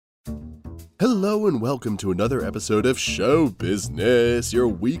Hello and welcome to another episode of Show Business, your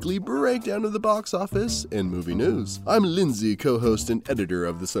weekly breakdown of the box office and movie news. I'm Lindsay, co-host and editor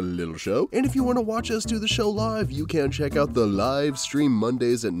of this little show, and if you want to watch us do the show live, you can check out the live stream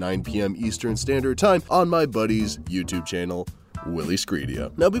Mondays at 9 p.m. Eastern Standard Time on my buddy's YouTube channel, Willie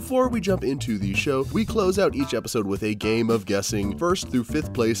Screedia. Now, before we jump into the show, we close out each episode with a game of guessing first through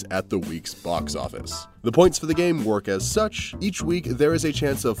fifth place at the week's box office. The points for the game work as such. Each week, there is a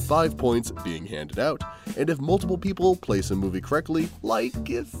chance of 5 points being handed out, and if multiple people place a movie correctly, like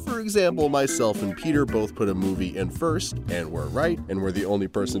if, for example, myself and Peter both put a movie in first, and we're right, and we're the only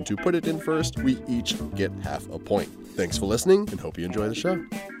person to put it in first, we each get half a point. Thanks for listening, and hope you enjoy the show.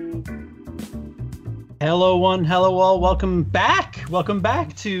 Hello one, hello all, welcome back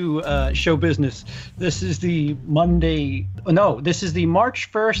to Show Business. This is the this is the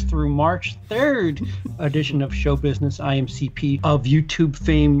March 1st through March 3rd edition of Show Business. I am CP of YouTube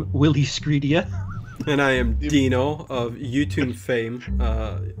fame, Willie Screedia. And I am Dino of YouTube fame.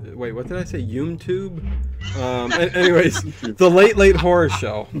 Wait, what did I say? YouTube? Anyways, the Late Horror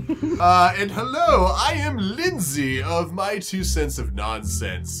Show. And hello, I am Lindsay of My 2 Cents of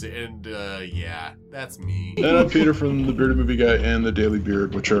Nonsense. And, yeah, that's me. And I'm Peter from The Bearded Movie Guy and The Daily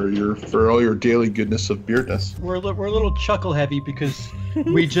Beard, which are for all your daily goodness of beardness. We're a little chuckle heavy because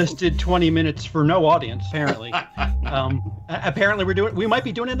we just did 20 minutes for no audience, apparently. Apparently we might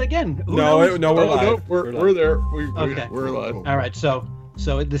be doing it again. No, we're live. We're there. Okay. We're live. All right, so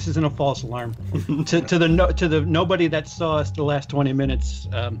this isn't a false alarm. to the nobody that saw us the last 20 minutes,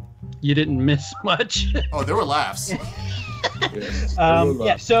 you didn't miss much. Oh, there were laughs. Yes.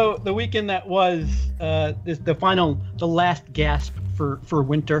 Yeah. So the weekend that was the last gasp for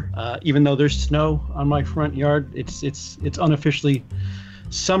winter. Even though there's snow on my front yard, it's unofficially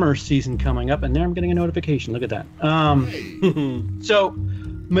summer season coming up, and there I'm getting a notification. Look at that. So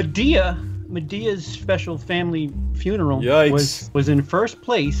Medea's special family funeral was in first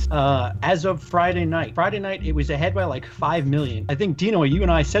place as of Friday night. Friday night, it was ahead by like 5 million. I think, Dino, you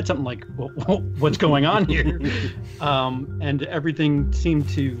and I said something like, what's going on here? And everything seemed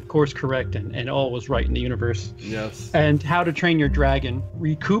to course correct, and all was right in the universe. Yes. And How to Train Your Dragon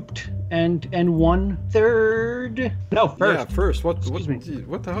recouped and won first. Yeah, first. What Excuse me.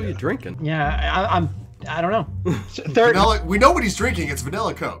 What the hell are you drinking? Yeah, I don't know. Third. We know what he's drinking. It's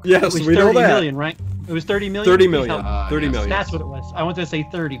vanilla Coke. Yes, it was we know 30 that. million, right? It was 30 million? 30 million. 30 yes. million. That's what it was. I wanted to say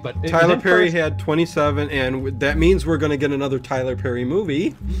 30, but Tyler Perry had 27, and that means we're going to get another Tyler Perry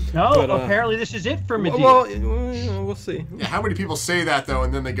movie. No, but, apparently this is it for Medea. Well, we'll see. Yeah, how many people say that, though,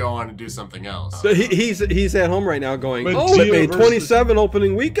 and then they go on and do something else? So he's at home right now going, Medea it made versus 27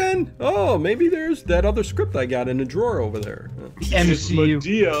 opening weekend? Oh, maybe there's that other script I got in a drawer over there. It's MCU.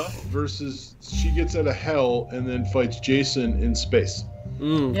 Medea versus she gets out of hell and then fights Jason in space.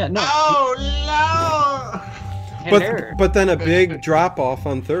 Yeah, no. Oh, But then a big drop off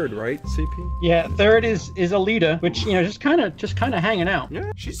on third, right, CP? Yeah, third is Alita, which just kind of hanging out.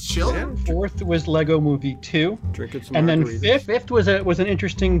 Yeah, she's chilling. Fourth was Lego Movie 2. drinking some And then margaritas. fifth was an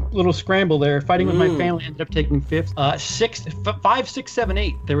interesting little scramble there. Fighting with My Family ended up taking fifth. Sixth, 5, 6, 7,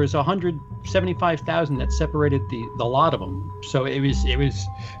 8. There was 175,000 that separated the lot of them. So it was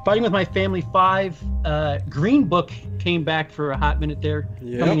Fighting with My Family 5. Green Book came back for a hot minute there,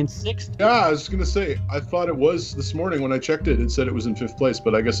 coming in sixth. Yeah, I was gonna say I thought it was this morning when I checked it. It said it was in fifth place,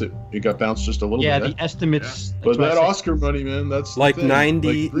 but I guess it got bounced just a little Yeah, bit. the estimates. But that Oscar money, man, that's the Like thing.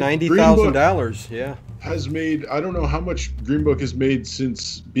 $90,000. Yeah. Has made, I don't know how much Green Book has made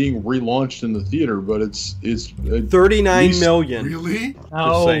since being relaunched in the theater, but it's 39 million. Really? Just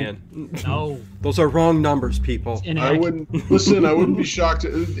No, saying. no. Those are wrong numbers, people. I wouldn't be shocked.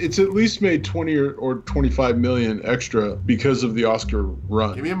 It's at least made 20 or 25 million extra because of the Oscar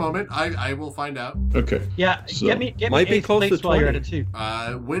run. Give me a moment. I will find out. Okay. Yeah, So, get me might be eighth close to place while you're at 20. it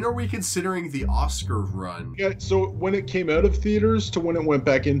too. When are we considering the Oscar run? Yeah, so when it came out of theaters to when it went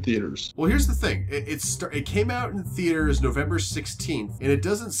back in theaters. Well, here's the thing. It came out in theaters November 16th, and it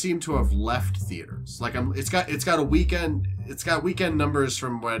doesn't seem to have left theaters. Like it's got a weekend. It's got weekend numbers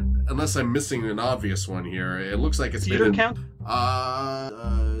from what, unless I'm missing an obvious one here. It looks like it's Theater been count?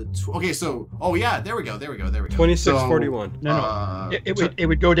 Okay, so there we go. 2641. No. It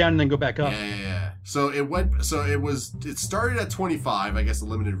would go down and then go back up. Yeah. So it started at 25, I guess, a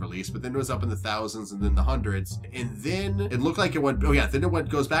limited release, but then it was up in the thousands and then the hundreds. And then it looked like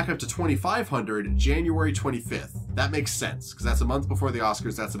goes back up to 2,500 January 25th. That makes sense, because that's a month before the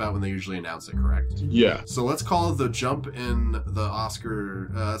Oscars. That's about when they usually announce it, correct? Yeah. So let's call the jump in the Oscar,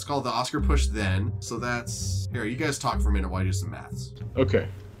 let's call the Oscar push then. So that's, here, you guys talk for a minute while I do some maths. Okay.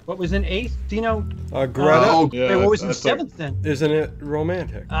 What was in 8th? Dino? Greta, Oh, yeah. What was in I thought- 7th then? isn't it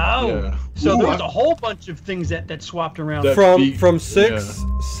romantic? Oh, Yeah. so Ooh, there was I- a whole bunch of things that swapped around. That- From beat- 6th,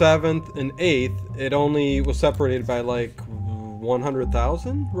 7th, and 8th, it only was separated by like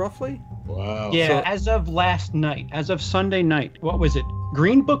 100,000, roughly. Wow. Yeah, So- as of last night, as of Sunday night, what was it?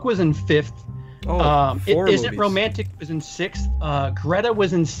 Green Book was in 5th. Oh, four Isn't movies. Romantic was in 6th. Greta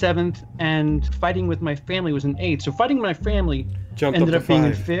was in 7th, and Fighting with My Family was in 8th. So Fighting with My Family Jumped ended up up to being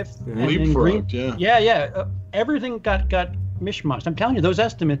in 5. 5th. Yeah. And then Green, Leapfrogged, yeah. yeah. Everything got mishmashed. I'm telling you, those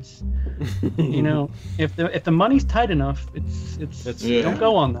estimates. You know, if the money's tight enough, it's Yeah. don't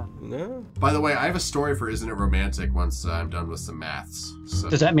go on that. No. By the way, I have a story for Isn't It Romantic once I'm done with some maths. So,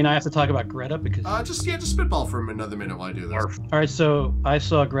 Does that mean I have to talk about Greta? Because just spitball for another minute while I do this. all right, so I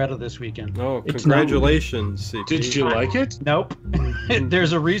saw Greta this weekend. Oh, It's not- congratulations, CP. Did you like it? Nope.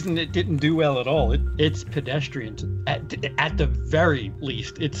 There's a reason it didn't do well at all. It's pedestrian. At the very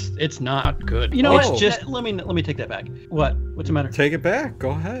least, it's not good. You know, Oh. it's just let me take that back. What's the matter? Take it back.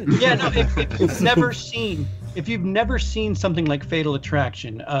 Go ahead. Yeah, no. If you've never seen something like Fatal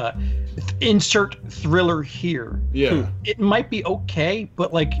Attraction, insert thriller here. Yeah. It might be okay,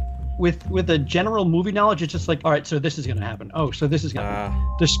 but like with a general movie knowledge, it's just like, all right, so this is gonna happen. Oh, so this is gonna happen.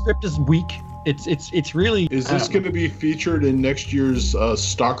 The script is weak. It's really. Is I this don't going know. to be featured in next year's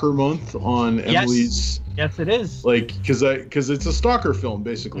Stalker Month on Yes. Emily's? Yes, it is. Like, because it's a stalker film,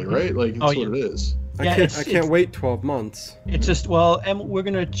 basically, right? Like, that's Oh, what it is. Yeah, I can't wait 12 months. It's just, well, we're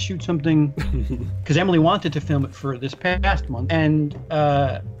going to shoot something because Emily wanted to film it for this past month. And,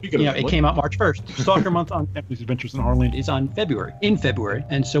 Speaking of it Emily. came out March 1st. Stalker Month on Emily's Adventures in Horrorland is in February.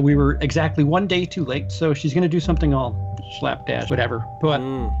 And so we were exactly one day too late. So she's going to do something all slapdash, whatever. But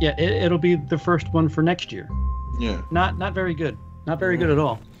yeah, it'll be the first one for next year. Yeah. Not very good. Not very good at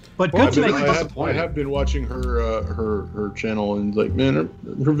all. But Well, good to make I have been watching her channel, and like, man, her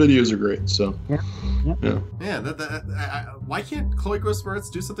videos are great. So Yeah. Yeah, why can't Chloe Grace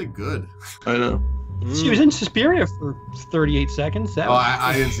Moretz do something good? I know. She was in Suspiria for 38 seconds. That Oh, was,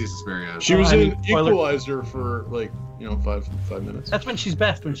 I didn't see Suspiria. She was I in mean, spoiler. Equalizer for like 5 minutes. that's when she's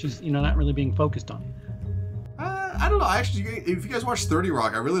best, when she's not really being focused on. I don't know. Actually, if you guys watch 30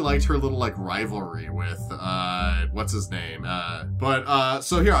 Rock, I really liked her little like rivalry with what's his name.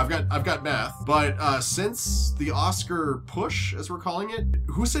 So here I've got math. But since the Oscar push, as we're calling it,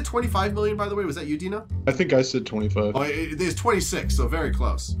 who said 25 million? By the way, was that you, Dina? I think I said 25. Oh, it's 26, so very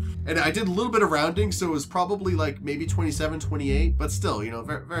close. And I did a little bit of rounding, so it was probably like maybe 27, 28, but still,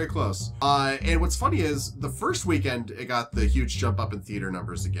 very, very close. And what's funny is the first weekend it got the huge jump up in theater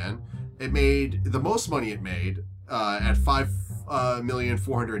numbers again. It made the most money it made at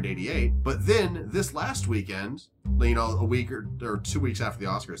 5,488,000. But then this last weekend, a week or 2 weeks after the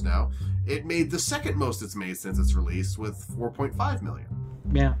Oscars now, it made the second most it's made since its release with 4.5 million.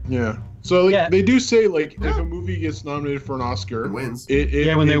 Yeah. Yeah. So like, Yeah. they do say like if a movie gets nominated for an Oscar, It wins.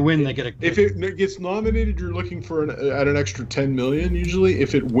 When they win, they get a. If it gets nominated, you're looking for an extra 10 million usually.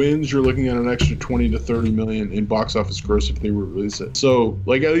 If it wins, you're looking at an extra 20 to 30 million in box office gross if they release it. So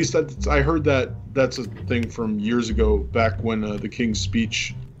like at least I heard that's a thing from years ago, back when the King's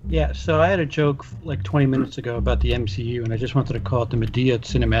Speech. Yeah, so I had a joke like 20 minutes ago about the MCU, and I just wanted to call it the Medea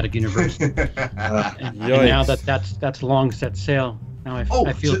Cinematic Universe. and now that's long set sail. Now I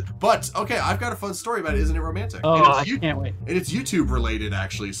feel. But okay, I've got a fun story about Isn't It Romantic? Oh, And I it's can't wait. And it's YouTube related,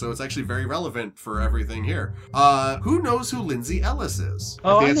 actually, so it's actually very relevant for everything here. Who knows who Lindsay Ellis is?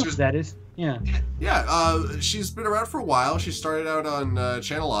 Oh, The I know answer who is- that is. Yeah. Yeah, she's been around for a while. She started out on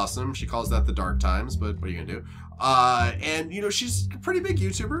Channel Awesome. She calls that the dark times, but what are you gonna do? And she's a pretty big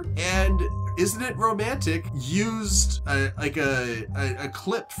YouTuber. And Isn't It Romantic used a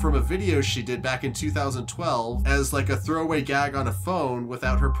clip from a video she did back in 2012 as like a throwaway gag on a phone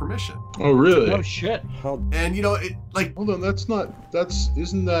without her permission. Oh really? Oh shit. And it like Hold on,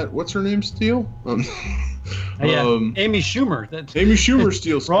 isn't that what's her name? Steele? Yeah. Amy Schumer. That's Amy Schumer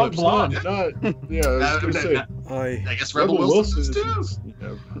steals Wrong clips. blonde. Yeah, I was gonna say. I guess Rebel Wilson is too.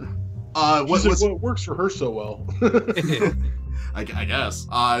 What works for her so well? I guess.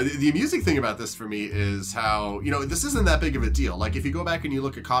 The amusing thing about this for me is how, this isn't that big of a deal. Like, if you go back and you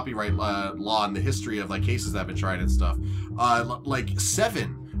look at copyright law and the history of, like, cases that have been tried and stuff, like,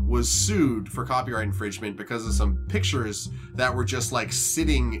 Seven was sued for copyright infringement because of some pictures that were just, like,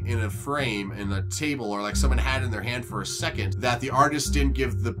 sitting in a frame in a table, or, like, someone had in their hand for a second that the artist didn't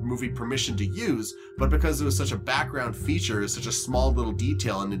give the movie permission to use, but because it was such a background feature, it was such a small little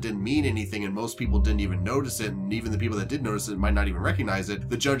detail, and it didn't mean anything, and most people didn't even notice it, and even the people that did notice it might not even recognize it,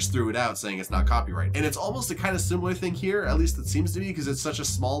 the judge threw it out saying it's not copyright. And it's almost a kind of similar thing here, at least it seems to be, because it's such a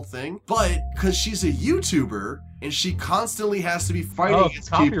small thing, but because she's a YouTuber, and she constantly has to be fighting Oh, against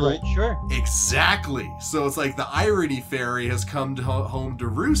copyright, people. sure. Exactly. So it's like the irony fairy has come to home to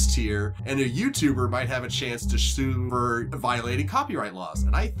roost here, and a YouTuber might have a chance to sue for violating copyright laws,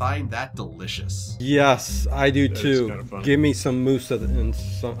 and I find that delicious. Yes, I do That's too. kinda funny. Give me some moose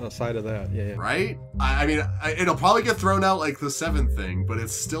side of that. Yeah. Right? I mean, it'll probably get thrown out like the 7th thing, but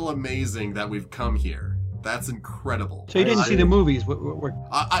it's still amazing that we've come here. That's incredible. So you didn't see the movies? No,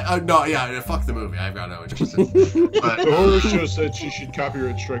 yeah, fuck the movie. I've got no interest in it. But, The horror show said she should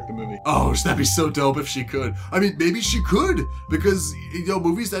copyright strike the movie. oh, that'd be so dope if she could. I mean, maybe she could, because,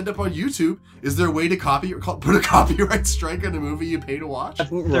 movies end up on YouTube. Is there a way to put a copyright strike on a movie you pay to watch?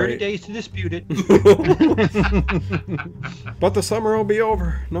 30 Right. days to dispute it. But the summer will be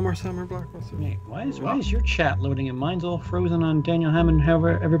over. No more summer blockbuster. Hey, why is your chat loading and mine's all frozen on Daniel Hammond? How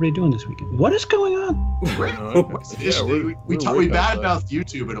everybody doing this weekend? What is going on? Yeah, we way past badmouthed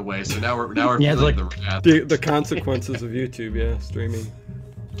YouTube in a way, so now we're Yeah, it's feeling like- the wrath. The consequences of YouTube, yeah, streaming.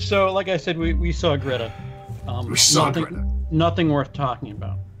 So, like I said, we saw Greta. We saw nothing, Greta. Nothing worth talking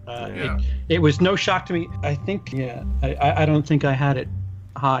about. Yeah. It was no shock to me. I think, I don't think I had it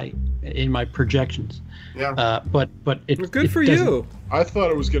high in my projections. Yeah. But it. Well, good it for doesn't- you. I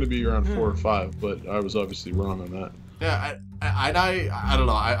thought it was going to be around 4 or 5, but I was obviously wrong on that. Yeah, I don't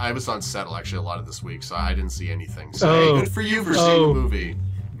know. I was on set actually a lot of this week, so I didn't see anything. So Oh. hey, good for you for seeing the movie.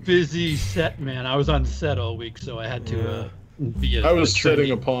 Busy set, man. I was on set all week, so I had to be a I was a sitting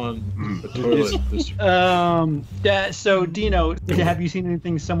trainee. upon a toilet this So Dino, have you seen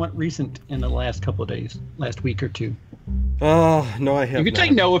anything somewhat recent in the last couple of days, last week or two? Oh, no, I haven't. You can say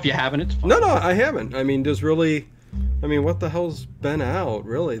no if you haven't. It's fine. No, I haven't. I mean, what the hell's been out,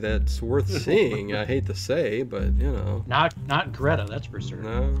 really, that's worth seeing? I hate to say, but, Not Greta, that's for certain.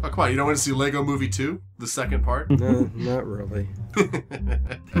 No, Oh, come on, you don't want to see Lego Movie 2, the second part? no, not really.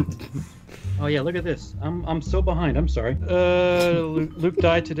 Oh yeah, look at this. I'm so behind. I'm sorry. Luke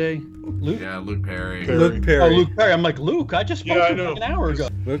died today. Luke. Yeah, Luke Perry. Perry. Luke Perry. Oh, Luke Perry. I'm like, Luke, I just spoke Yeah, I to him know. like an hour ago.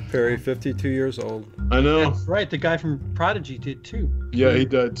 Luke Perry, 52 years old. I know. That's right. The guy from Prodigy did too. Yeah, he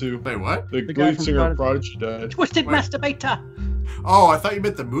died too. Wait, what? The The guy lead from singer of Prodigy died. Twisted Wait. masturbator. Oh, I thought you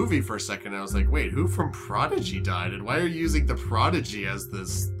meant the movie for a second. I was like, wait, who from Prodigy died? And why are you using the Prodigy as the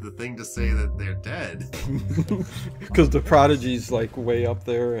thing to say that they're dead? Because the Prodigy's, like, way up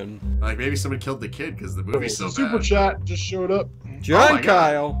there, and... Like, maybe someone killed the kid because the movie's so Super bad. Chat just showed up. John Oh my God.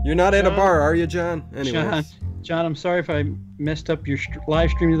 Kyle, you're not at a John. bar, are you, John? Anyways. John, I'm sorry if I messed up your live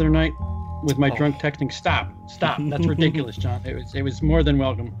stream the other night with my Oh. drunk texting. Stop. That's ridiculous, John. It was more than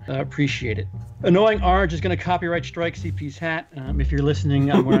welcome. Appreciate it. Annoying Orange is going to copyright strike CP's hat. If you're listening,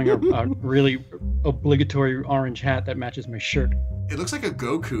 I'm wearing a really obligatory orange hat that matches my shirt. It looks like a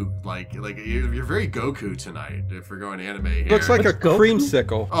Goku, like you're very Goku tonight. If we're going anime here. Looks like a Let's go.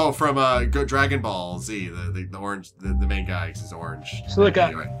 creamsicle. Oh, from Dragon Ball Z, the orange, the main guy is orange. So look,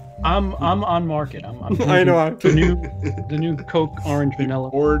 Anyway. I'm on market. I'm I know. the new Coke orange vanilla.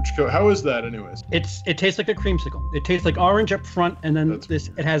 Orange coat. How is that, anyways? It tastes like a creamsicle. It tastes like orange up front, and then That's-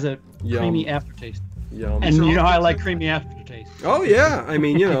 it has a Yum. creamy aftertaste. Yum. And you know how I like creamy aftertaste. Oh, yeah. I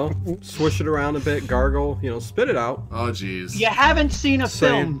mean, swish it around a bit, gargle, spit it out. Oh, jeez. You haven't seen a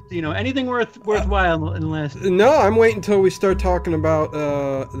Same. film, anything worthwhile in the last. No, I'm waiting until we start talking about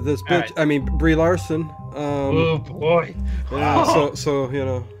this bitch. right. I mean, Brie Larson. Oh boy! Yeah, so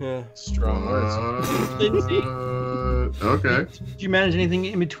yeah. Strong words. Lindsay. Okay. Did you manage anything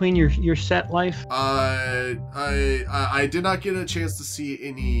in between your set life? I did not get a chance to see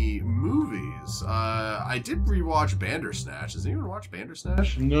any movies. I did rewatch Bandersnatch. Does anyone watch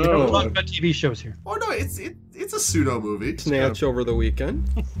Bandersnatch? We don't No. talk about TV shows here. Oh no, it's a pseudo movie. It's Snatch over the weekend.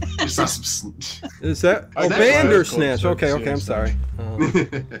 kind of- it's not some Is that? I Oh, think Bandersnatch. that's Okay, close. I'm sorry.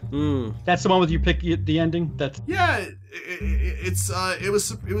 That's the one with you pick the ending. That's Yeah, it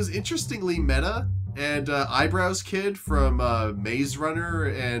was interestingly meta, and Eyebrows Kid from Maze Runner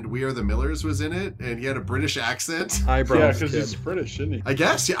and We Are the Millers was in it, and he had a British accent. Yeah, Eyebrows because kid. he's British, isn't he? I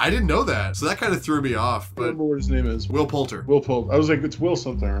guess, yeah, I didn't know that, so that kind of threw me off. I But remember what his name is. Will Poulter. Will Poulter. I was like, it's Will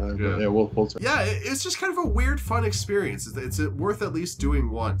something. Right? Yeah. Yeah, Will Poulter. Yeah, it's just kind of a weird, fun experience. It's worth at least doing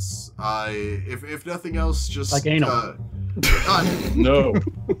once. If nothing else, just Like anal. God. No.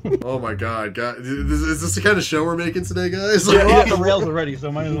 Oh my God, is this the kind of show we're making today, guys? we're off the rails already,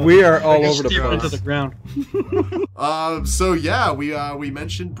 so might as well We are all like, over the steer place. into the ground. So yeah, we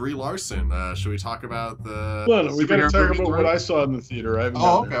mentioned Brie Larson. Should we talk about the? No, we gotta superhero talk movie about story? what I saw in the theater. I haven't.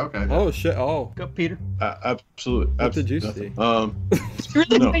 Oh, gotten okay, there. okay. Oh shit! Oh, Go, Peter. Absolutely. What did you nothing. see? You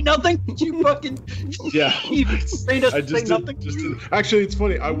really No. say nothing? You fucking. Yeah. You say I say nothing. Actually, it's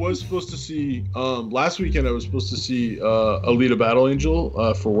funny. I was supposed to see last weekend. I was supposed to see Alita Battle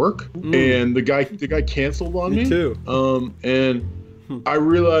Angel for work, and the guy canceled on me. Me too. And I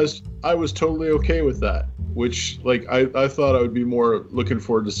realized I was totally okay with that. Which, like, I thought I would be more looking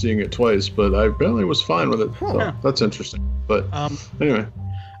forward to seeing it twice, but I apparently was fine with it. So Huh. that's interesting. But anyway.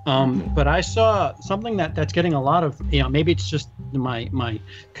 But I saw something that's getting a lot of, maybe it's just my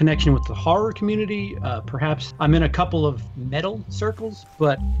connection with the horror community. Perhaps I'm in a couple of metal circles,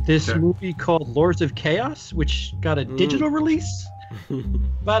 but this movie called Lords of Chaos, which got a digital release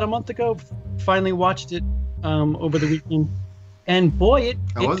about a month ago, finally watched it over the weekend. And boy, it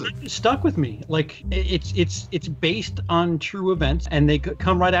kind of stuck with me. Like it's based on true events, and they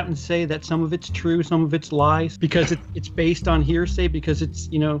come right out and say that some of it's true, some of it's lies, because it's based on hearsay, because it's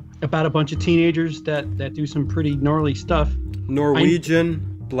about a bunch of teenagers that do some pretty gnarly stuff. Norwegian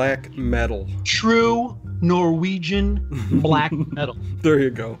black metal. True Norwegian black metal. There you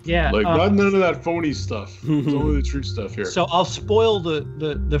go. Yeah. Like, not none of that phony stuff. It's only the true stuff here. So I'll spoil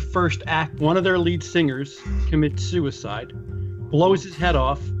the first act. One of their lead singers commits suicide, blows his head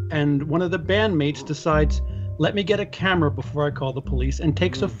off, and one of the bandmates decides, let me get a camera before I call the police, and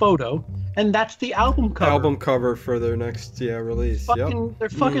takes a photo, and that's the album cover. Album cover for their next release. Yep. Their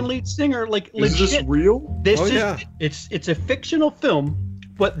fucking lead singer, like, Is legit. this real? This Oh, is yeah. it's a fictional film,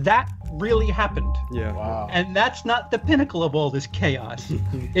 but that really happened. Yeah. Wow. And that's not the pinnacle of all this chaos.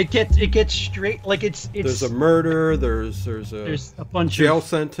 it gets straight, like it's There's a murder. There's a bunch jail of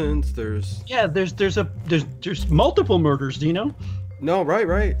sentence. There's there's multiple murders, do you know? no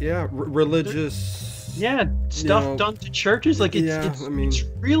right yeah religious. Yeah, stuff know, done to churches, like it's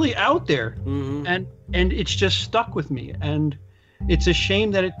really out there. Mhm. And it's just stuck with me, and it's a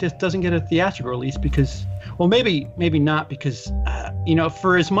shame that it just doesn't get a theatrical release, because, well, maybe like, because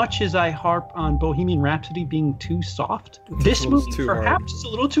for as much as I harp on Bohemian Rhapsody being too soft, this Well, it's movie too perhaps is a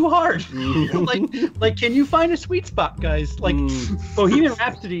little too hard. like can you find a sweet spot, guys? Like, Bohemian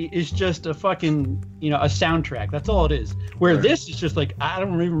Rhapsody is just a fucking a soundtrack. That's all it is. Where this is just like, I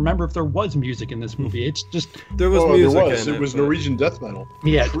don't even remember if there was music in this movie. It's just There was Oh, music there was. in It was but- Norwegian death metal.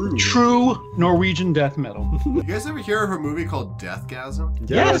 true Norwegian death metal. You guys ever hear of a movie called Deathgasm?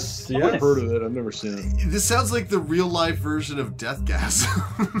 Yes. Yes. I've heard of it. I've never seen it. This sounds like the real life version of Deathgasm.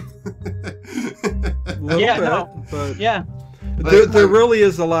 Little Yeah, bit, no. but Yeah. there really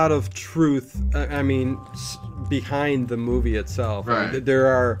is a lot of truth. I mean, behind the movie itself. I mean, Right. there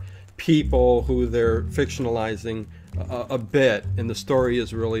are people who they're fictionalizing a bit, and the story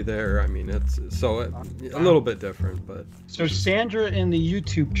is really there. I mean, it's a little bit different, but So Sandra in the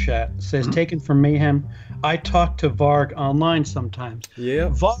YouTube chat says, taken from Mayhem, I talk to Varg online sometimes. yeah.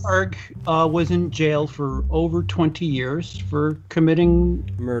 Varg was in jail for over 20 years for committing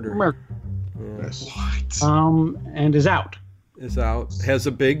Murder murder, Nice. and is out. is out. Has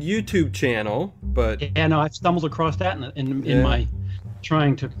a big YouTube channel, but And I've stumbled across that in Yeah. my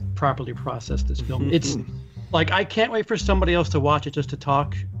trying to properly process this film. It's like, I can't wait for somebody else to watch it just to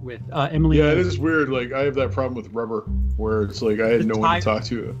talk with Emily. Yeah, it is weird. Like, I have that problem with Rubber, where it's like I had The no one Tire- to talk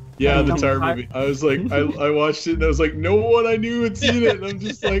to. Yeah, the Tire movie. I was like, I watched it and I was like, no one I knew had seen it, and I'm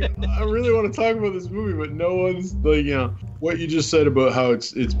just like, I really want to talk about this movie, but no one's like, what you just said about how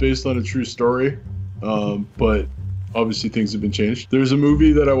it's based on a true story, but obviously things have been changed. There's a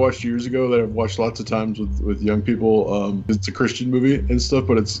movie that I watched years ago that I've watched lots of times with young people. It's a Christian movie and stuff,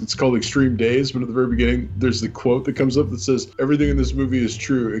 but it's called Extreme Days. But at the very beginning, there's the quote that comes up that says, everything in this movie is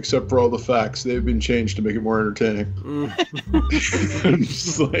true except for all the facts. They've been changed to make it more entertaining. I'm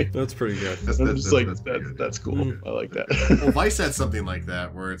just like, that's pretty good. that's cool. I like that. Well, Vice had something like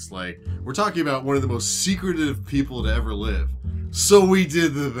that, where it's like, we're talking about one of the most secretive people to ever live. So we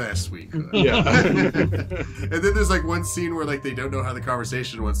did the best we could. Yeah. And then there's like one scene where like they don't know how the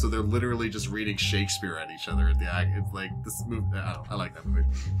conversation went, so they're literally just reading Shakespeare at each other. It's like this movie. I like that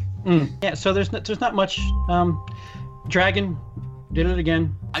movie. Yeah, so there's not much. Dragon did it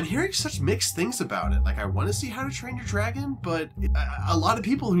again. I'm hearing such mixed things about it. Like, I want to see How to Train Your Dragon, but a lot of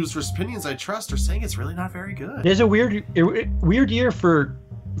people whose opinions I trust are saying it's really not very good. It is a weird year for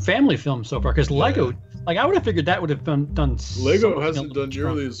family films so far, because Like I would have figured that would have done. Lego something hasn't a done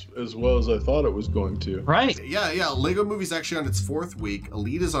little nearly as well as I thought it was going to. right. Yeah. Lego Movie's actually on its 4th week.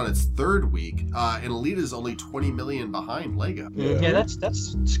 Elite is on its 3rd week, and Elite is only 20 million behind Lego. Yeah,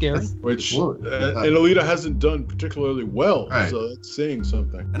 that's scary. Which and Alita hasn't done particularly well, Right. so that's saying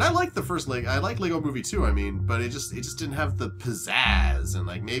something. And I like the first Lego. I like Lego Movie too. I mean, but it just didn't have the pizzazz, and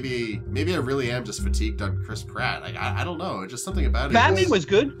like maybe I really am just fatigued on Chris Pratt. Like I don't know. It's just something about it. Batman was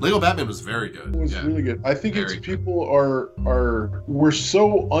good. Lego Batman was very good. It was Yeah. really good. I think Very it's good. people were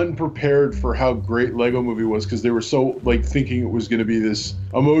so unprepared for how great Lego Movie was because they were so like thinking it was going to be this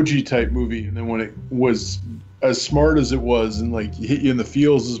emoji type movie, and then when it was as smart as it was and like hit you in the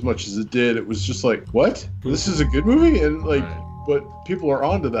feels as much as it did, it was just like, what? This is a good movie? And like, Right. but people are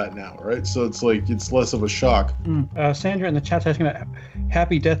onto that now, right? So it's like it's less of a shock. Sandra in the chat's asking about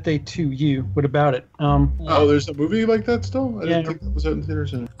Happy Death Day to You. What about it? Oh, there's a movie like that still? I Yeah. didn't think that was out in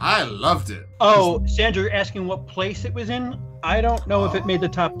theaters. I loved it. Oh, Sandra, you're asking what place it was in? I don't know if it made the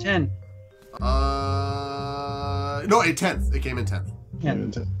top 10. No, 10th. It came in 10th. Yeah.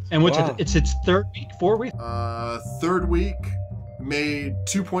 And what's Wow. it's its 3rd week, 4 weeks? 3rd week made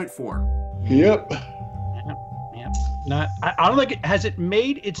 2.4. Yep. Yeah. Not. I don't think it has it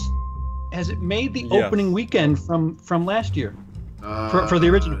made its. Has it made the Yes. opening weekend from last year? For the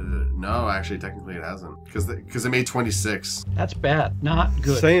original. No, actually, technically it hasn't, because it made 26. That's bad. Not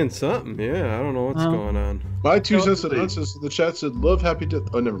good. Saying something, yeah. I don't know what's going on. My 2 So- cents announcers in the chat said, love Happy Death.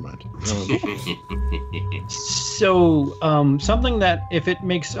 Oh, never mind. So, something that if it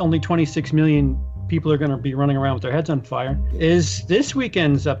makes only 26 million, people are going to be running around with their heads on fire, is this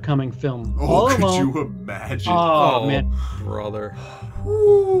weekend's upcoming film. Oh, All could Alone. you imagine? Oh, man. brother.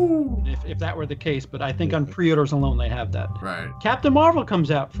 Woo. If that were the case, but I think on pre-orders alone they have that. Right. Captain Marvel comes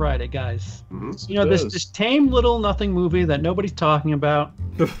out Friday, guys. Mhm. You know, this tame little nothing movie that nobody's talking about.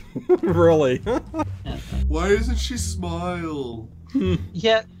 Really? Why doesn't she smile?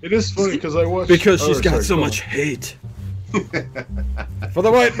 Yeah, It is funny because I watched... Because she's oh, got sorry, so go on. much hate. For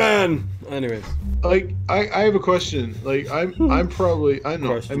the white man! Anyways. Like, I have a question. Like, I'm probably... I don't know.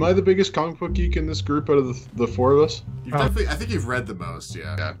 Question. Am I the biggest comic book geek in this group out of the 4 of us? You've definitely, I think you've read the most,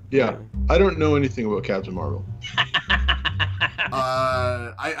 yeah. Yeah. I don't know anything about Captain Marvel.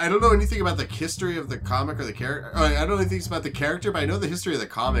 I don't know anything about the history of the comic or the character. I don't know anything about the character, but I know the history of the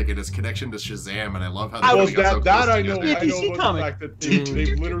comic and its connection to Shazam, and I love how Well, they got so that close I know. together. I know DC about comic. the fact that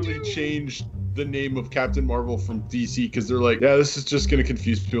they've literally changed the name of Captain Marvel from DC because they're like, yeah, this is just going to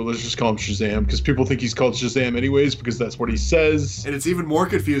confuse people. Let's just call him Shazam because people think he's called Shazam anyways because that's what he says. And it's even more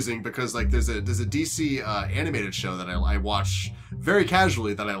confusing because like there's a DC animated show that I watch very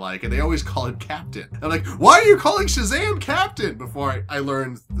casually that I like, and they always call him Captain. I'm like, why are you calling Shazam Captain? Before I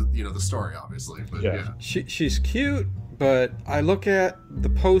learned the story, obviously. But Yeah. She's cute, but I look at the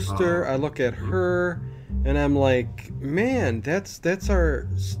poster, I look at her, and I'm like, man, that's our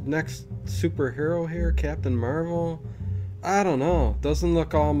next superhero here, Captain Marvel. I don't know. Doesn't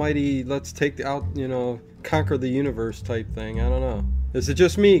look almighty. Let's take out, conquer the universe type thing. I don't know. Is it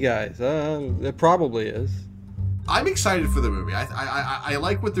just me, guys? It probably is. I'm excited for the movie. I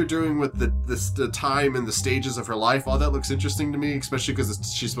like what they're doing with the time and the stages of her life. All that looks interesting to me, especially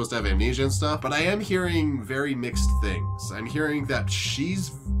because she's supposed to have amnesia and stuff. But I am hearing very mixed things. I'm hearing that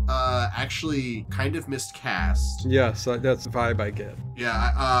she's actually kind of miscast. Yes, that's the vibe I get.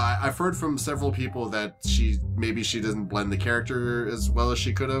 Yeah, I've heard from several people that she doesn't blend the character as well as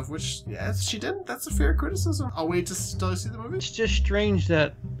she could have, which, yeah, she didn't. That's a fair criticism. I'll wait till I see the movie. it's just strange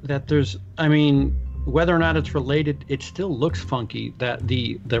that there's. I mean, whether or not it's related, it still looks funky. That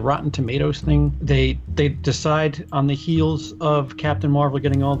the Rotten Tomatoes thing, they decide on the heels of Captain Marvel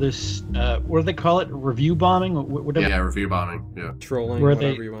getting all this. What do they call it? Review bombing? Whatever. Yeah, review bombing. Yeah. Trolling, Where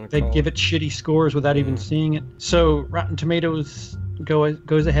whatever you want to they call give it. it shitty scores without even seeing it. So Rotten Tomatoes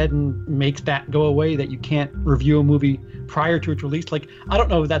goes ahead and makes that go away, that you can't review a movie prior to its release. Like, I don't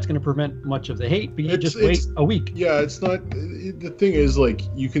know if that's going to prevent much of the hate, but you just wait a week. Yeah, it's not. The thing is, like,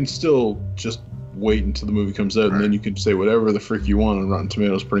 you can still just wait until the movie comes out, and then you can say whatever the frick you want on Rotten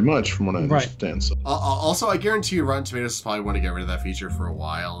Tomatoes, pretty much, from what I understand. So. Also, I guarantee you Rotten Tomatoes probably want to get rid of that feature for a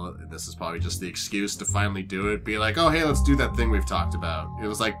while. This is probably just the excuse to finally do it. Be like, oh, hey, let's do that thing we've talked about. It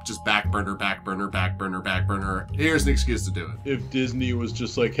was like just back burner. Here's an excuse to do it. If Disney was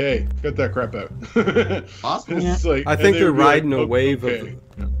just like, hey, cut that crap out. Possible. It's like, I and think they they're would be like, riding a wave okay. of.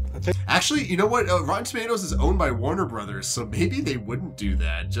 Actually, you know what? Rotten Tomatoes is owned by Warner Brothers, so maybe they wouldn't do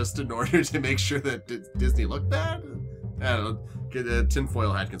that just in order to make sure that Disney looked bad. I don't know. Get a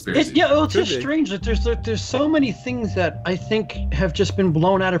tinfoil hat conspiracy. It's Could just be. strange that there's so many things that I think have just been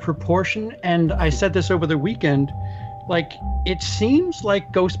blown out of proportion. And I said this over the weekend. Like, it seems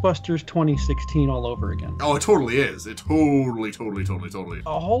like Ghostbusters 2016 all over again. Oh, it totally is. It totally.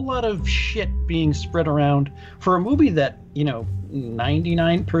 A whole lot of shit being spread around for a movie that,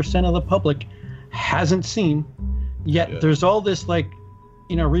 99% of the public hasn't seen. Yet there's all this,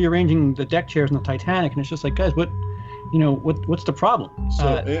 rearranging the deck chairs in the Titanic, and it's just like, guys, what's the problem?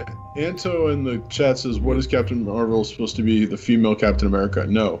 So Anto in the chat says, what is Captain Marvel supposed to be, the female Captain America?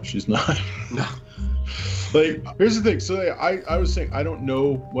 No, she's not. No. Like, here's the thing. So I was saying I don't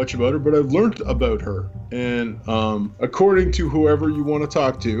know much about her, but I've learned about her. And according to whoever you want to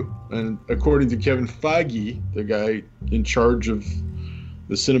talk to, and according to Kevin Feige, the guy in charge of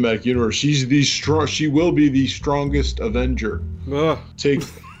the cinematic universe, she will be the strongest Avenger. Ugh.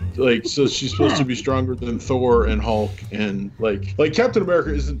 So she's supposed to be stronger than Thor and Hulk, and like Captain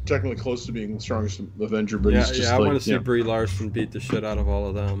America isn't technically close to being the strongest Avenger, but he's just I want to see Brie Larson beat the shit out of all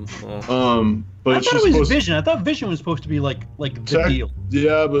of them. But I thought it was Vision. I thought Vision was supposed to be like the deal.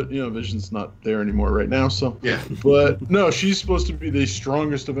 Yeah, but Vision's not there anymore right now. So yeah. But no, she's supposed to be the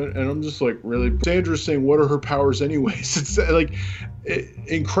strongest of it, and I'm just like, really. Sandra's saying, what are her powers anyways? It's like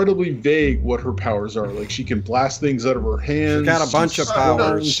incredibly vague what her powers are. Like, she can blast things out of her hands. She got a bunch of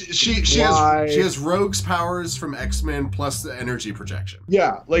powers. She has Rogue's powers from X-Men plus the energy projection.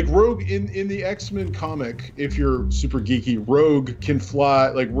 Yeah, like Rogue in the X-Men comic, if you're super geeky, Rogue can fly.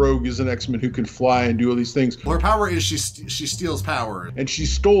 Like, Rogue is an X-Men who can fly and do all these things. Well, her power is she steals power. And she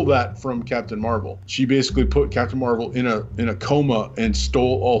stole that from Captain Marvel. She basically put Captain Marvel in a coma and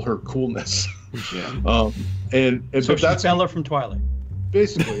stole all her coolness. Yeah. So she's Bella from Twilight.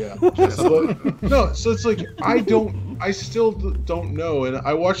 Basically, yeah. So it's like, I still don't know. And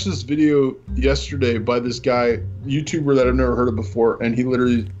I watched this video yesterday by this guy, YouTuber that I've never heard of before, and he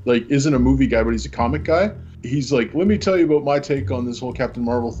literally isn't a movie guy, but he's a comic guy. He's like, let me tell you about my take on this whole Captain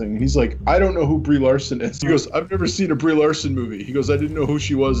Marvel thing. And he's like, I don't know who Brie Larson is. He goes, I've never seen a Brie Larson movie. He goes, I didn't know who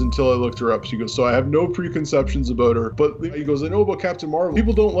she was until I looked her up. He goes, so I have no preconceptions about her. But he goes, I know about Captain Marvel.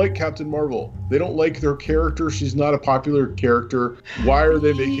 People don't like Captain Marvel. They don't like their character. She's not a popular character. Why are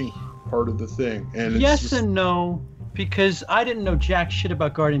they making part of the thing? And it's yes and no, because I didn't know jack shit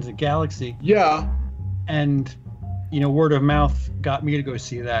about Guardians of the Galaxy. Yeah. And, word of mouth got me to go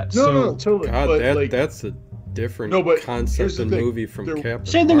see that. No, totally. God, but that's a different but concept and movie from Captain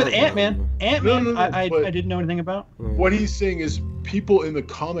Same thing Marvel. with Ant-Man. Ant-Man, No, I didn't know anything about. What he's saying is people in the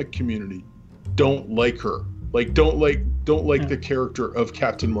comic community don't like her. Like, don't like the character of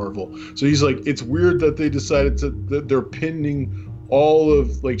Captain Marvel. So he's like, it's weird that they decided that they're pinning all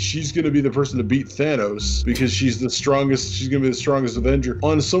of, she's going to be the person to beat Thanos because she's going to be the strongest Avenger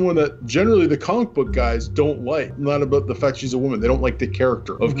on someone that generally the comic book guys don't like. Not about the fact she's a woman. They don't like the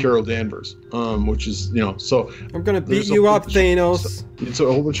character of Carol Danvers, which is, so. I'm going to beat you up, Thanos. It's a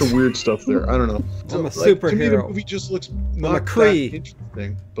whole bunch of weird stuff there. I don't know. I'm a superhero. To me, the movie just looks not that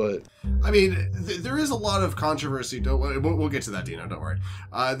interesting, but. I mean, there is a lot of controversy. We'll get to that, Dino. Don't worry.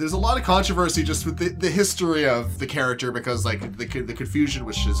 There's a lot of controversy just with the history of the character because, the confusion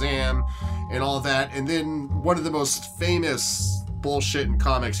with Shazam and all that. And then one of the most famous bullshit in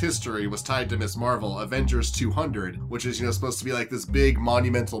comics history was tied to Ms. Marvel, Avengers 200, which is, supposed to be this big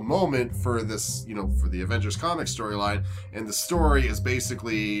monumental moment for this, for the Avengers comic storyline. And the story is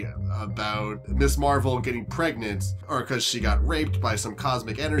basically about Ms. Marvel getting pregnant, or because she got raped by some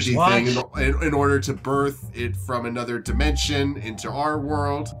cosmic energy thing in order to birth it from another dimension into our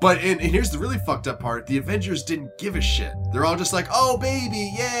world. But, and here's the really fucked up part, the Avengers didn't give a shit. They're all just like, oh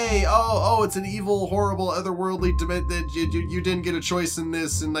baby, yay, oh, it's an evil, horrible, otherworldly dimension that you didn't get a choice in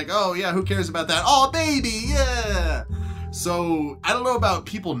this, and oh yeah, who cares about that? Oh baby, yeah. So I don't know about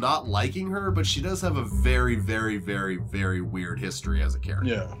people not liking her, but she does have a very, very, very, very weird history as a character.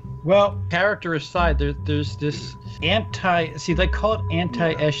 Yeah. Well, character aside, there's this they call it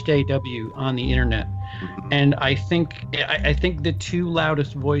anti-SJW on the internet, and I think the two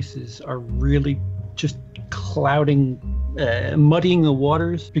loudest voices are really just muddying the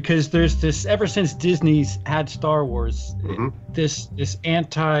waters, because there's this, ever since Disney's had Star Wars, this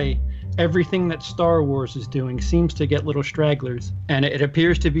anti everything that Star Wars is doing seems to get little stragglers, and it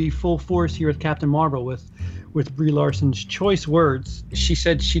appears to be full force here with Captain Marvel with Brie Larson's choice words. She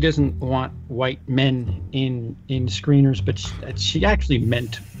said she doesn't want white men in screeners, but she actually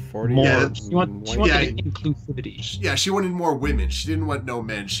meant more. Yeah, she wanted inclusivity. Yeah, she wanted more women. She didn't want no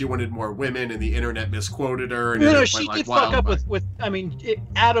men. She wanted more women, and the internet misquoted her. And no, she did fuck up with. I mean,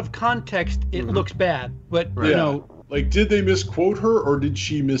 out of context, it looks bad, but did they misquote her, or did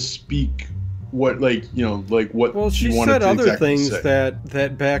she misspeak what, what? Well, she wanted said to other exactly things say?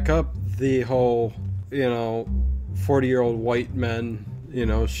 that back up the whole, 40-year-old white men,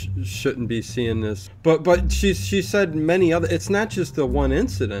 shouldn't be seeing this. But she said many other. It's not just the one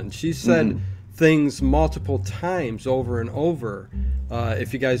incident. She said things multiple times over and over.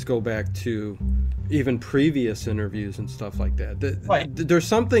 If you guys go back to even previous interviews and stuff like that, there's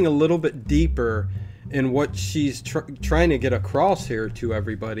something a little bit deeper in what she's trying to get across here to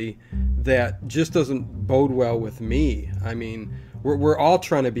everybody that just doesn't bode well with me. I mean, we're all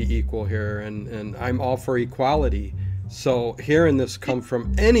trying to be equal here, and I'm all for equality. So hearing this come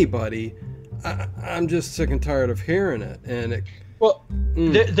from anybody, I'm just sick and tired of hearing it. And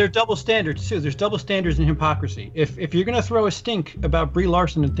they're double standards too. There's double standards and hypocrisy. If you're gonna throw a stink about Brie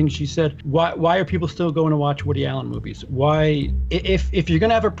Larson and things she said, why are people still going to watch Woody Allen movies? Why, if you're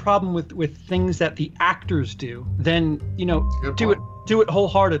gonna have a problem with things that the actors do, then do it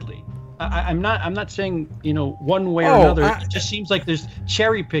wholeheartedly. I'm not saying one way or another. It just seems like there's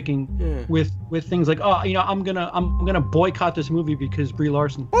cherry picking with things like I'm gonna boycott this movie because Brie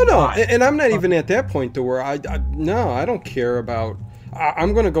Larson. Oh no, and I'm not even at that point to where I don't care about.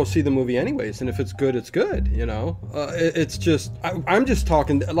 I'm gonna go see the movie anyways, and if it's good, it's good. It's just I'm just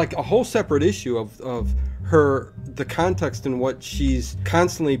talking like a whole separate issue of her, the context in what she's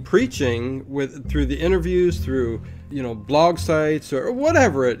constantly preaching through the interviews, through blog sites or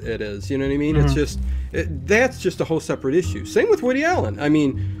whatever it is. You know what I mean? It's just that's just a whole separate issue. Same with Woody Allen. I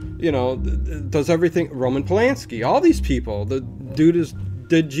mean, does everything. Roman Polanski, all these people. The dude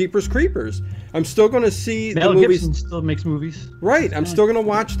did Jeepers Creepers. I'm still going to see Mel the movies. Gibson still makes movies. Right. I'm still going to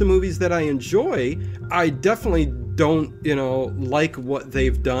watch the movies that I enjoy. I definitely don't, like what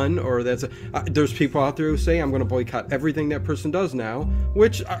they've done, or there's people out there who say I'm going to boycott everything that person does now,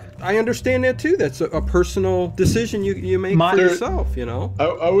 which I understand that too. That's a personal decision you make for yourself,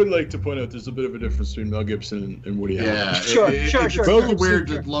 I would like to point out there's a bit of a difference between Mel Gibson and Woody Allen. Yeah, sure. It's really weird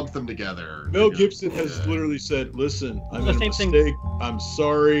to lump them together. Mel Gibson has literally said, "Listen, I made a mistake. I'm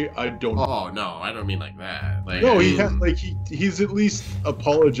sorry. I don't." Oh no, I don't mean like that. No, he's at least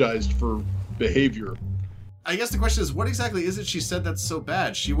apologized for behavior. I guess the question is, what exactly is it she said that's so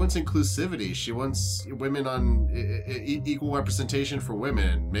bad? She wants inclusivity. She wants women on equal representation for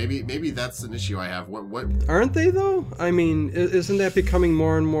women. Maybe that's an issue I have. What? Aren't they though? I mean, isn't that becoming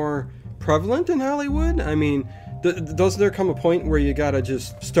more and more prevalent in Hollywood? I mean, doesn't there come a point where you gotta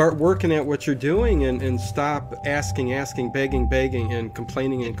just start working at what you're doing and stop asking, begging, and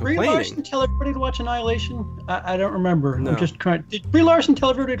complaining? Did Brie Larson tell everybody to watch Annihilation? I don't remember. No. I'm just trying. Did Brie Larson tell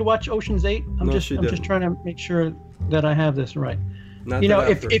everybody to watch Ocean's 8? I'm just trying to make sure that I have this right.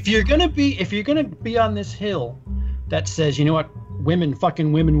 If you're gonna be on this hill that says, women,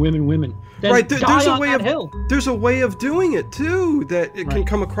 fucking women. Then right, there's a way of doing it too that it can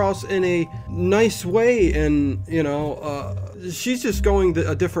come across in a nice way, and she's just going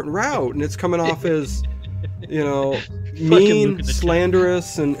a different route, and it's coming off as mean,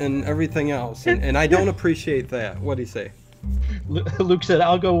 slanderous, and everything else, and I don't appreciate that. What do you say? Luke said,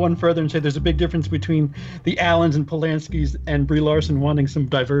 I'll go one further and say there's a big difference between the Allens and Polanskis and Brie Larson wanting some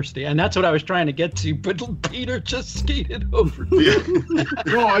diversity. And that's what I was trying to get to, but Peter just skated over it.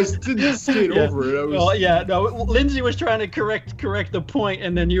 No, I didn't skate over it. Lindsay was trying to correct the point,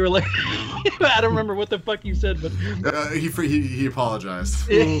 and then you were like, I don't remember what the fuck you said, but... He apologized.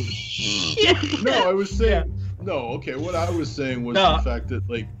 No, I was saying... No, okay, what I was saying was the fact that,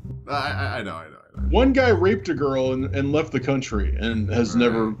 I know. One guy raped a girl and left the country and has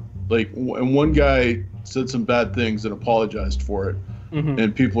never, and one guy said some bad things and apologized for it,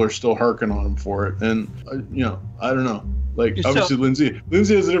 and people are still harking on him for it. And, I don't know. Obviously, Lindsay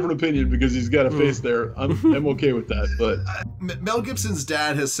has a different opinion because he's got a face there. I'm okay with that, but... Mel Gibson's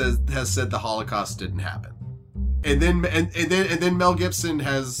dad has said the Holocaust didn't happen. And then Mel Gibson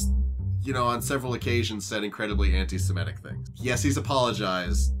has... on several occasions said incredibly anti-Semitic things. Yes, he's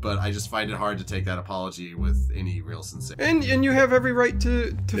apologized, but I just find it hard to take that apology with any real sincerity. And you have every right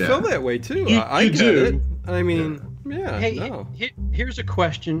to feel that way too. I get it. I mean, here's a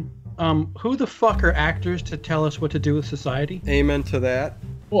question. Who the fuck are actors to tell us what to do with society? Amen to that.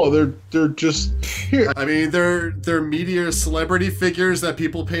 Well, they're just here. I mean, they're media celebrity figures that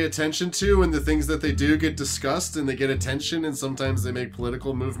people pay attention to, and the things that they do get discussed, and they get attention, and sometimes they make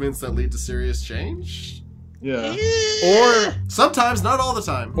political movements that lead to serious change. Yeah. Or sometimes, not all the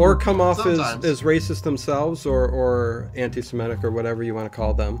time. Or come off as racist themselves, or anti-Semitic, or whatever you want to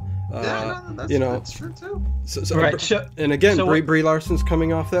call them. That's true too. And again, Brie Larson's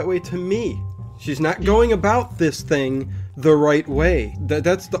coming off that way to me. She's not going about this thing the right way.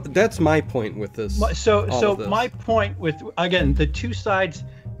 That's my point with this. So my point with, again, the two sides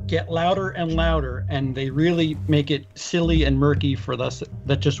get louder and louder, and they really make it silly and murky for us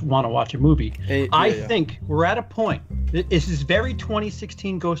that just want to watch a movie. I think we're at a point. This is very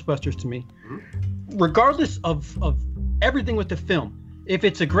 2016 Ghostbusters to me. Regardless of everything with the film, if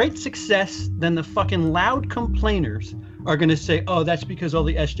it's a great success, then the fucking loud complainers are going to say, oh, that's because all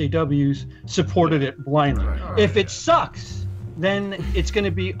the SJWs supported it blindly. If it sucks, then it's going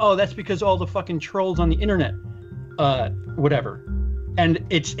to be, oh, that's because all the fucking trolls on the internet, whatever. And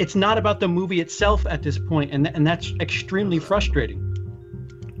it's not about the movie itself at this point, and that's extremely frustrating.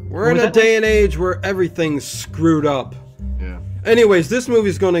 We're in a day and age where everything's screwed up. Yeah. Anyways, this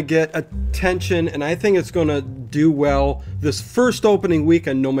movie's going to get attention, and I think it's going to do well this first opening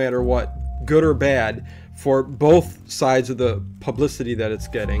weekend, no matter what, good or bad, for both sides of the publicity that it's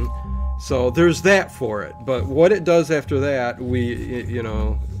getting. So there's that for it. But what it does after that,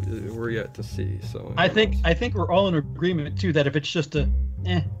 we're yet to see. So I think we're all in agreement too that if it's just a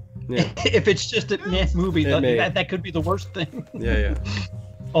if it's just a movie, that could be the worst thing. Yeah.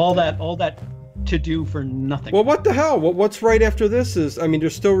 all that to do for nothing. Well, what the hell? What's right after this is, I mean,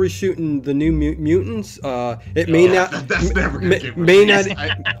 they're still reshooting the New Mutants. It may not, that's never gonna get may not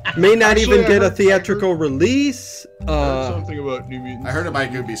Actually, even get a theatrical release. I heard something about New Mutants. I heard it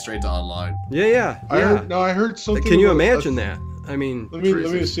might be straight to online. Yeah. I heard something. Can you about imagine that? I mean, let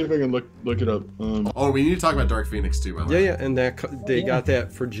me see if I can look it up. We need to talk about Dark Phoenix too, by the way. Yeah, and they got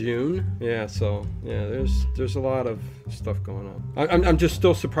that for June. Yeah, so there's a lot of stuff going on. I'm just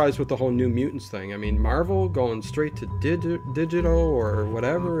still surprised with the whole New Mutants thing. I mean, Marvel going straight to digital or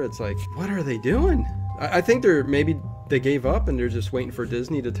whatever. It's like, what are they doing? I think maybe they gave up and they're just waiting for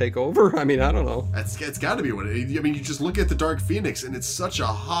Disney to take over. I mean, I don't know. It's got to be what it. I mean, you just look at the Dark Phoenix and it's such a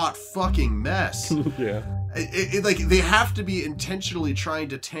hot fucking mess. Yeah. Like they have to be intentionally trying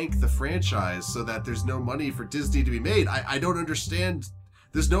to tank the franchise so that there's no money for Disney to be made. I don't understand.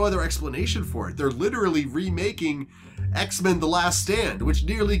 There's no other explanation for it. They're literally remaking X-Men: The Last Stand, which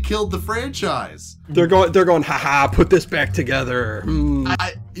nearly killed the franchise. They're going, haha, put this back together.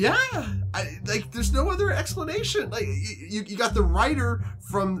 There's no other explanation. Like you got the writer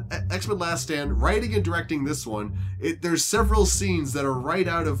from X-Men: Last Stand writing and directing this one. There's several scenes that are right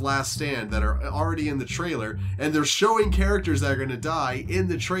out of Last Stand that are already in the trailer, and they're showing characters that are going to die in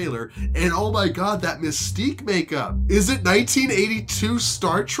the trailer. And oh my god, that Mystique makeup! Is it 1982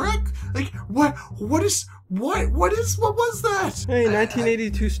 Star Trek? Like what was that? Hey,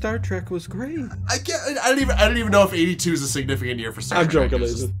 1982 Star Trek was great. I don't even know if 82 is a significant year for Star Trek. I'm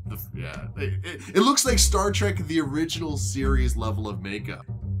joking. It looks like Star Trek, the original series level of makeup.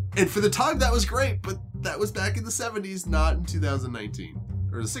 And for the time, that was great, but that was back in the 70s, not in 2019.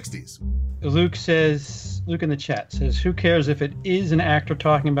 Or the 60s. Luke in the chat says, who cares if it is an actor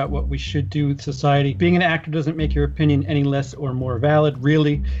talking about what we should do with society? Being an actor doesn't make your opinion any less or more valid.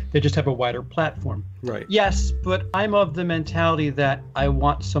 Really, they just have a wider platform. Right. Yes, but I'm of the mentality that I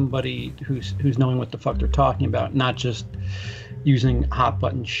want somebody who's knowing what the fuck they're talking about, not just using hot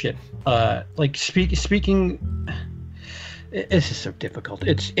button shit. Like speaking. This is so difficult.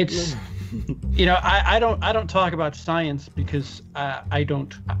 It's I don't talk about science because I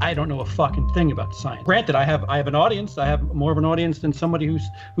don't know a fucking thing about science. Granted, I have an audience. I have more of an audience than somebody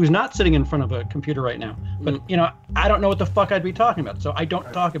who's not sitting in front of a computer right now. But I don't know what the fuck I'd be talking about, so I don't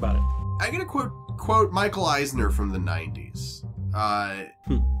talk about it. I'm gonna quote Michael Eisner from the 90s,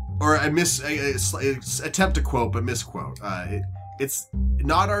 or I attempt to quote but misquote. It's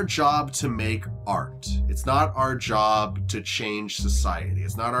not our job to make art. It's not our job to change society.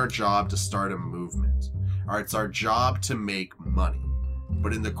 It's not our job to start a movement. It's our job to make money.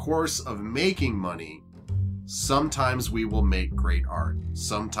 But in the course of making money, sometimes we will make great art.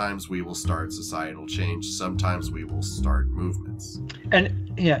 Sometimes we will start societal change. Sometimes we will start movements. And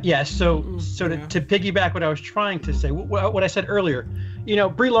So to piggyback what I was trying to say, what I said earlier,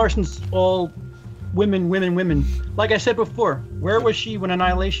 Brie Larson's all women. Like I said before, where was she when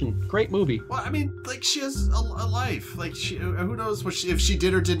Annihilation? Great movie. Well, I mean, like she has a life. Like who knows if she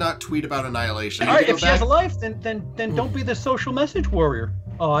did or did not tweet about Annihilation. All right, if she has a life, then don't be the social message warrior.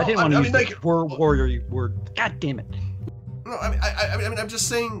 Oh, I didn't want to use the word warrior word. God damn it. No, I mean, I'm just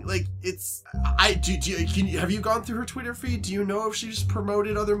saying, like, it's. Have you gone through her Twitter feed? Do you know if she's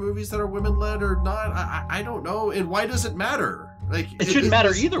promoted other movies that are women-led or not? I don't know. And why does it matter? Like, it shouldn't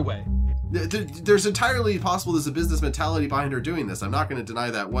matter either way. There's entirely possible there's a business mentality behind her doing this. I'm not going to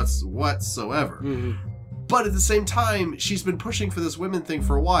deny that whatsoever. Mm-hmm. But at the same time, she's been pushing for this women thing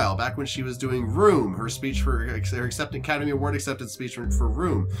for a while. Back when she was doing Room, her speech for her Academy Award acceptance speech for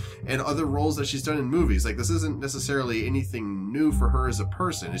Room, and other roles that she's done in movies. Like, this isn't necessarily anything new for her as a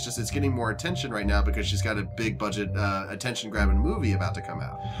person. It's just it's getting more attention right now because she's got a big budget, attention-grabbing movie about to come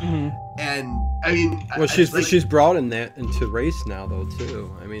out. And I mean, well, she's broadened that into race now, though,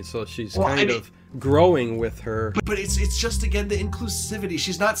 too. I mean, so she's kind of growing with her. But it's just, again, the inclusivity.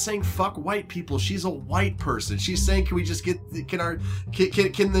 She's not saying fuck white people. She's a white person. She's saying, can we just get can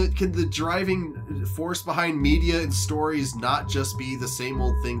the driving force behind media and stories not just be the same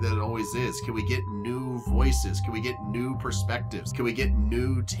old thing that it always is? Can we get new voices? Can we get new perspectives? Can we get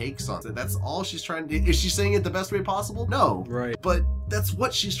new takes on it? That's all she's trying to do. Is she saying it the best way possible? No. Right. But that's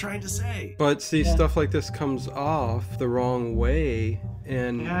what she's trying to say. But see, stuff like this comes off the wrong way.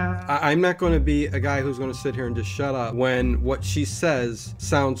 And I'm not going to be a guy who's going to sit here and just shut up when what she says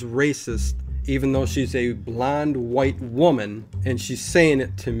sounds racist, even though she's a blonde white woman and she's saying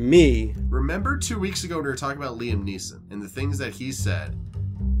it to me. Remember 2 weeks ago when we were talking about Liam Neeson and the things that he said,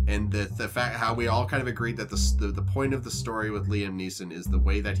 and the fact how we all kind of agreed that the point of the story with Liam Neeson is the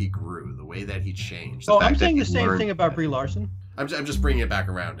way that he grew, the way that he changed. Oh, I'm saying the same thing about Brie Larson. I'm just bringing it back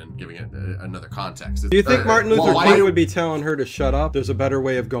around and giving it another context. Do you think Martin Luther King would be telling her to shut up? There's a better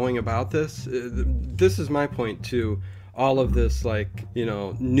way of going about this. This is my point too. All of this, like, you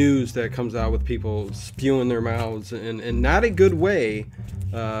know, news that comes out with people spewing their mouths in not a good way,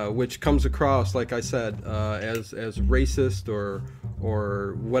 which comes across, like I said, as racist or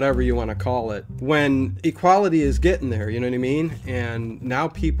whatever you want to call it, when equality is getting there, you know what I mean? And now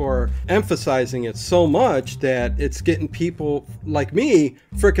people are emphasizing it so much that it's getting people like me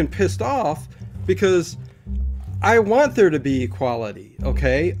freaking pissed off, because I want there to be equality,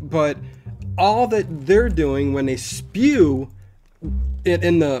 okay? But all that they're doing when they spew it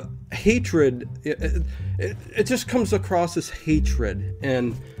in the hatred, it just comes across as hatred,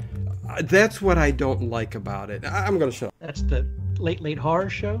 and that's what I don't like about it. I'm gonna shut up. That's the late horror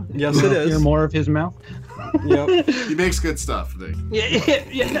show. Yes, it is. Hear more of his mouth. Yep. He makes good stuff.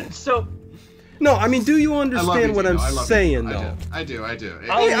 Yeah. So. No, I mean, do you understand what I'm saying, though? I do. Hey,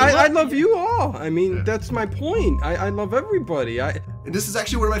 I love you all. I mean, that's my point. I love everybody. And this is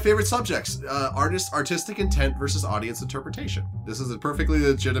actually one of my favorite subjects: artistic intent versus audience interpretation. This is a perfectly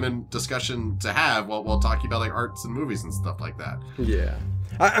legitimate discussion to have while talking about like arts and movies and stuff like that. Yeah,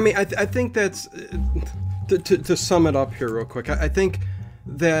 I mean, I think that's to sum it up here real quick. I think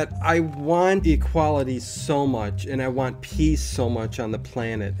that I want equality so much, and I want peace so much on the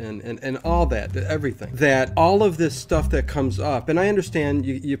planet, and all that, everything. That all of this stuff that comes up, and I understand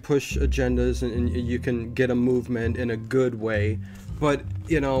you push agendas and you can get a movement in a good way, but,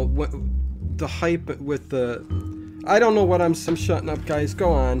 you know, the hype with the... I don't know what I'm shutting up, guys.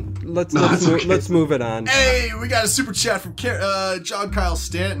 Go on. Let's move it on. Hey, we got a super chat from John Kyle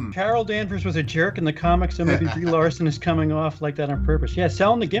Stanton. Carol Danvers was a jerk in the comics, so maybe Brie Larson is coming off like that on purpose. Yeah,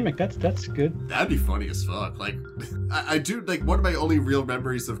 selling the gimmick. That's good. That'd be funny as fuck. Like, I do, like, one of my only real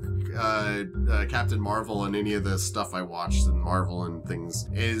memories of Captain Marvel and any of the stuff I watched in Marvel and things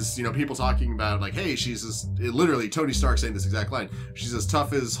is, you know, people talking about, like, hey, she's literally Tony Stark saying this exact line. She's as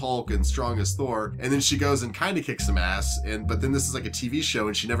tough as Hulk and strong as Thor, and then she goes and kind of kicks some ass, but then this is like a TV show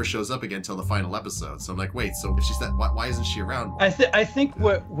and she never shows up again until the final episode. So I'm like, wait, so if she's that, why isn't she around more? I think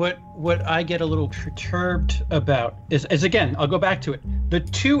what I get a little perturbed about is again, I'll go back to it, the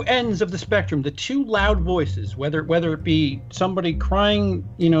two ends of the spectrum, the two loud voices, whether it be somebody crying,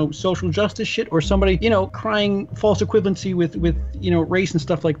 you know, social justice shit, or somebody, you know, crying false equivalency with you know, race and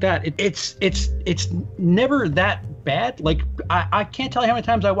stuff like that. It's never that bad. Like, I can't tell you how many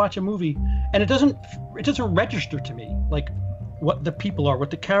times I watch a movie and it doesn't register to me like what the people are, what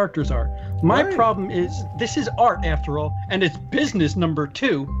the characters are. My problem is, this is art after all, and it's business number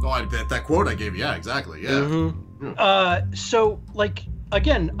two. Oh, that quote I gave you, yeah, exactly, yeah. Mm-hmm. So, like,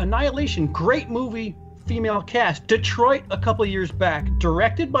 again, Annihilation, great movie, female cast. Detroit, a couple of years back,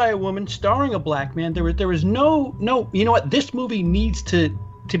 directed by a woman, starring a black man. There was no, you know what, this movie needs to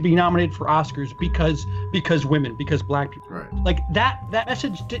be nominated for Oscars because women, because black people. Right. Like that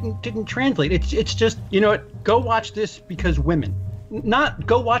message didn't translate. It's just, you know what, go watch this because women. Not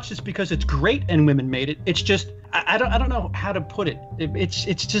go watch this because it's great and women made it. It's just I don't know how to put it. It's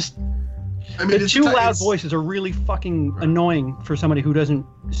just, I mean, the two loud voices are really fucking annoying for somebody who doesn't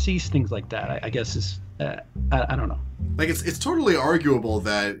see things like that. I guess is I don't know. Like, it's totally arguable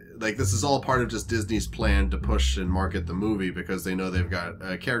that, like, this is all part of just Disney's plan to push and market the movie because they know they've got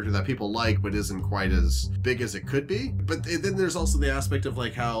a character that people like but isn't quite as big as it could be. But then there's also the aspect of,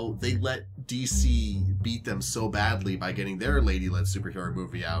 like, how they let DC beat them so badly by getting their lady-led superhero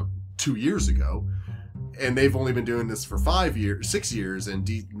movie out 2 years ago. and they've only been doing this for 6 years, and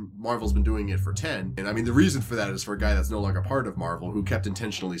Marvel's been doing it for 10. And I mean, the reason for that is for a guy that's no longer part of Marvel, who kept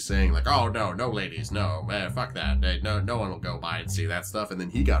intentionally saying like, oh no ladies, no, fuck that, no one will go by and see that stuff. And then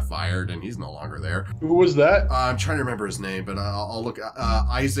he got fired, and he's no longer there. Who was that? I'm trying to remember his name, but I'll look.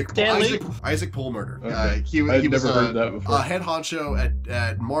 Isaac Perlmutter. Okay. He I'd was never heard that before. a head honcho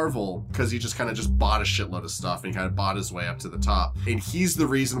at Marvel, because he just kind of just bought a shitload of stuff, and he kind of bought his way up to the top. And he's the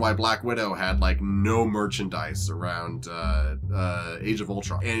reason why Black Widow had like no merchandise around Age of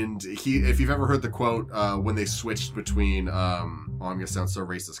Ultron. And if you've ever heard the quote when they switched between I'm gonna sound so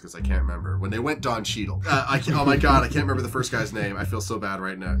racist because I can't remember, when they went Don Cheadle. Oh my god, I can't remember the first guy's name. I feel so bad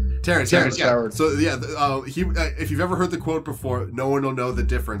right now. Terrence Howard. So yeah, if you've ever heard the quote before, no one will know the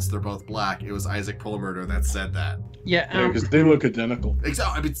difference. They're both black. It was Isaac Perlmutter that said that. Yeah, because they look identical.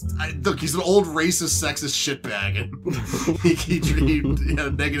 Exactly. I mean, look, he's an old racist, sexist shitbag, and he had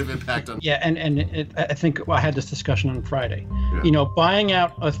a negative impact on. Yeah, and I think I had this discussion on Friday. Yeah. You know, buying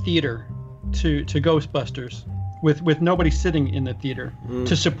out a theater to Ghostbusters with nobody sitting in the theater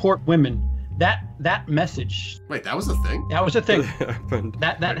to support women. That message. Wait, that was a thing? That was a thing.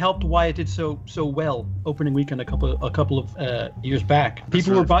 that helped why it did so well opening weekend a couple of years back.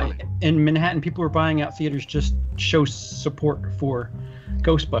 People were buying in Manhattan. People were buying out theaters just show support for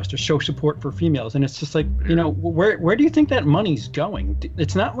Ghostbusters, show support for females, and it's just like, you know, where do you think that money's going?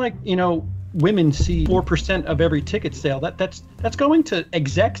 It's not like, you know, women see 4% of every ticket sale. That's going to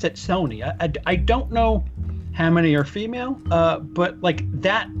execs at Sony. I don't know how many are female, but like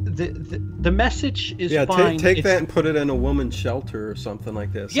that, the message is fine. Take that and put it in a women's shelter or something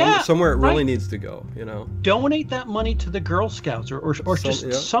like that. Somewhere it really needs to go, you know. Donate that money to the Girl Scouts or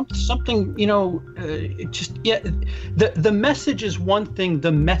something, you know. The message is one thing,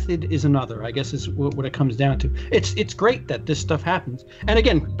 the method is another, I guess is what it comes down to. It's great that this stuff happens. And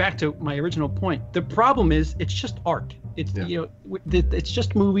again, back to my original point, the problem is it's just art. It's you know, it's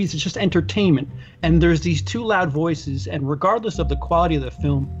just movies, it's just entertainment, and there's these two loud voices, and regardless of the quality of the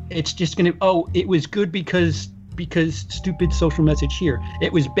film, it's just gonna, it was good because stupid social message here.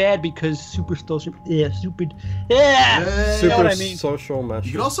 It was bad because stupid. You know what I mean? Social message.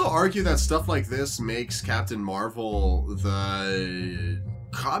 You could also argue that stuff like this makes Captain Marvel the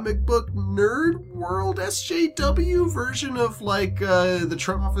comic book nerd world SJW version of like the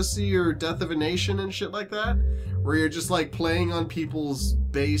Trump Prophecy or Death of a Nation and shit like that, where you're just like playing on people's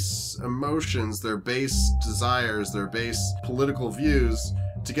base emotions, their base desires, their base political views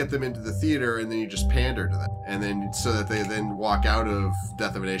to get them into the theater, and then you just pander to them, and then so that they then walk out of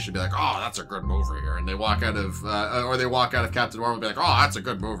Death of a Nation and be like, oh, that's a good movie here, and they walk out of Captain Marvel and be like, oh, that's a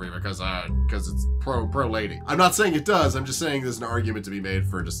good movie because it's pro lady. I'm not saying it does. I'm just saying there's an argument to be made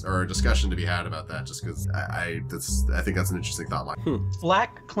for or a discussion to be had about that. Just because I think that's an interesting thought line.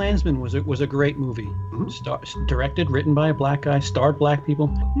 Black Klansman was a great movie. Directed, written by a black guy, starred black people.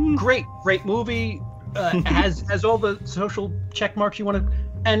 Great movie. Has all the social check marks you want to,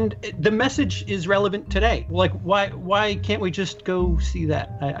 and the message is relevant today. Like, why can't we just go see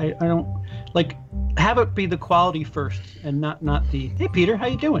that? I don't like, have it be the quality first and not the, hey Peter, how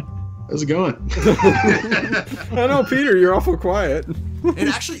you doing? How's it going? I know, Peter, you're awful quiet. And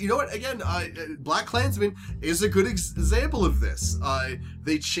actually, you know what? Again, Black Klansman is a good example of this.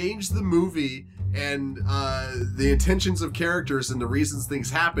 They changed the movie and the intentions of characters and the reasons things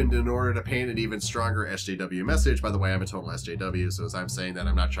happened in order to paint an even stronger SJW message. By the way, I'm a total SJW, so as I'm saying that,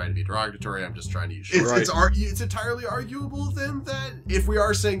 I'm not trying to be derogatory, I'm just trying to use shit. It's entirely arguable then that if we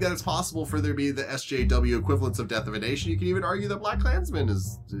are saying that it's possible for there to be the SJW equivalents of Death of a Nation, you can even argue that Black Klansman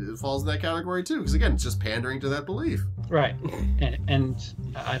falls in that category too, because again, it's just pandering to that belief. Right. And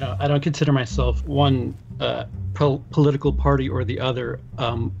I don't consider myself one political party or the other.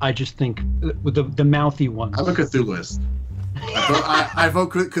 I just think with the mouthy ones. I'm a Cthulhuist. I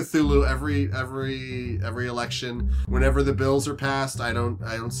vote Cthulhu every election. Whenever the bills are passed, I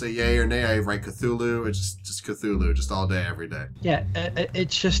don't say yay or nay. I write Cthulhu. It's just Cthulhu, just all day, every day. Yeah,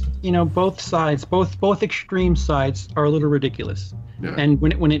 it's just, you know, both sides, both extreme sides are a little ridiculous. Yeah. And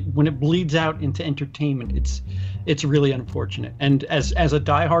when it bleeds out into entertainment, it's really unfortunate. And as a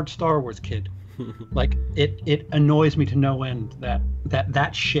diehard Star Wars kid, like it annoys me to no end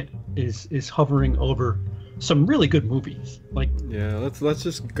that shit is hovering over some really good movies. Like, yeah, let's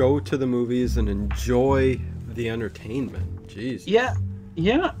just go to the movies and enjoy the entertainment. Jeez. Yeah.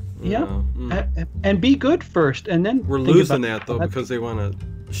 And be good first, and then we're losing that though because they want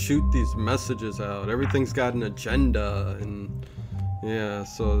to shoot these messages out. Everything's got an agenda, and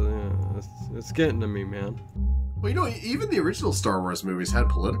it's getting to me, man. Well, you know, even the original Star Wars movies had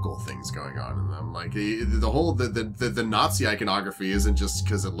political things going on in them. Like the whole the Nazi iconography isn't just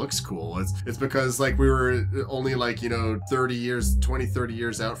because it looks cool. It's because like we were only like, you know, 30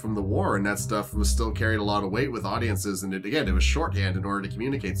 years out from the war, and that stuff was still carried a lot of weight with audiences. And it was shorthand in order to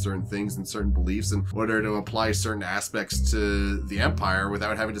communicate certain things and certain beliefs, in order to apply certain aspects to the Empire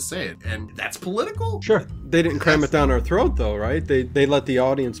without having to say it. And that's political. Sure. They didn't cram it down our throat, though, right? They let the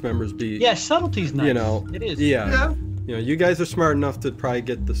audience members be. Yeah, subtlety's nice. You know, it is. Yeah. Yeah. You know, you guys are smart enough to probably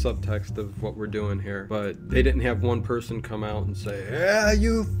get the subtext of what we're doing here, but they didn't have one person come out and say, "Yeah,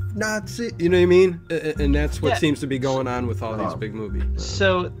 you Nazi." You know what I mean? And that's what seems to be going on with all these big movies.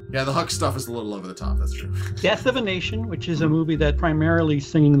 So Yeah, the Huck stuff is a little over the top. That's true. Death of a Nation, which is a movie that primarily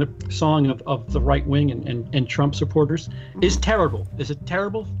singing the song of the right wing and Trump supporters, is terrible. It's a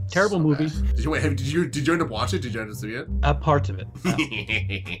terrible So movie. bad. Did you end up watching it? Did you end up seeing it? Parts of it.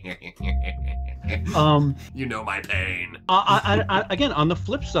 You know my pain. I, again, on the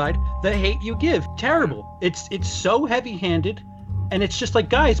flip side, the hate you give, terrible. It's so heavy-handed, and it's just like,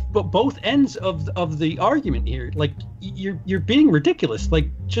 guys, but both ends of the argument here, like you're being ridiculous. Like,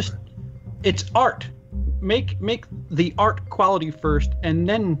 just it's art. Make the art quality first, and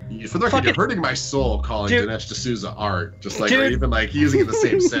then For the record, you're hurting my soul calling Dude. Dinesh D'Souza art, just like, Dude. or even like using it in the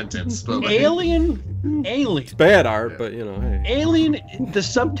same sentence. But like, Alien. It's bad art, but you know, hey. Alien, the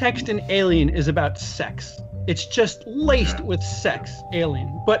subtext in Alien is about sex. It's just laced with sex,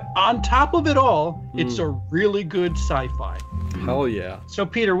 Alien. But on top of it all, it's a really good sci-fi. Hell yeah. So,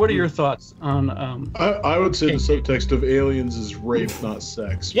 Peter, what are your thoughts on? I would say the subtext of Aliens is rape, not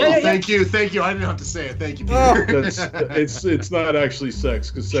sex. Yeah, Thank you. I didn't have to say it. Thank you, Oh. Peter. It's not actually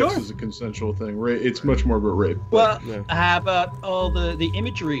sex, because sex Sure. is a consensual thing. It's much more about rape. Well, Yeah. how about all the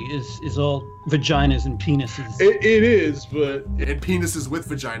imagery is all vaginas and penises? It is, but And penises with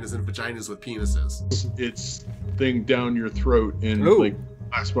vaginas and vaginas with penises. it's thing down your throat and Ooh. like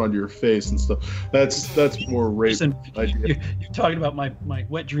clasp onto your face and stuff. That's more rape. Listen, idea. you're talking about my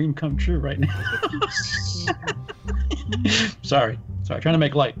wet dream come true right now. Sorry, trying to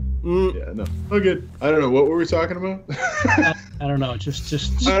make light. Yeah, no. Oh, good. I don't know. What were we talking about? I don't know. Just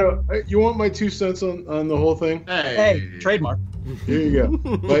You want my 2 cents on the whole thing? hey, trademark. Here you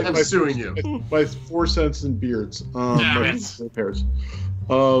go. I'm suing you. My 4 cents in beards. Damn My it. 4 pairs.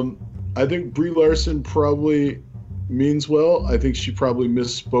 I think Brie Larson probably means well. I think she probably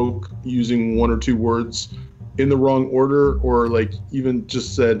misspoke using 1 or 2 words in the wrong order, or like even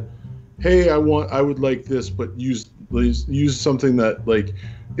just said, "Hey, I would like this," but use something that, like,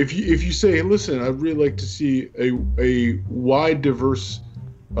 if you say, "Hey, listen, I'd really like to see a wide, diverse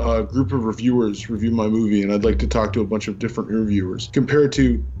group of reviewers review my movie, and I'd like to talk to a bunch of different reviewers," compared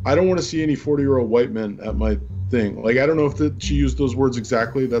to, "I don't want to see any 40-year-old white men at my thing." Like, I don't know if she used those words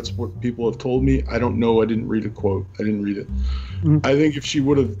exactly. That's what people have told me. I don't know. I didn't read a quote. I didn't read it. I think if she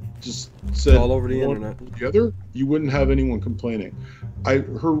would have just said All over the one internet. or the other, you wouldn't have anyone complaining. I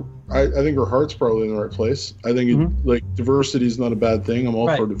think her heart's probably in the right place. I think like, diversity is not a bad thing. I'm all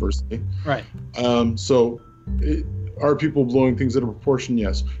Right. for diversity. Right. Are people blowing things out of proportion?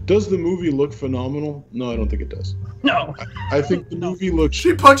 Yes. Does the movie look phenomenal? No, I don't think it does. No. I think the movie looks.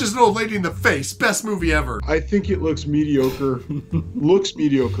 She punches an old lady in the face. Best movie ever. I think it looks mediocre. Looks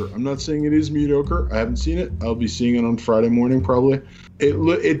mediocre. I'm not saying it is mediocre. I haven't seen it. I'll be seeing it on Friday morning probably.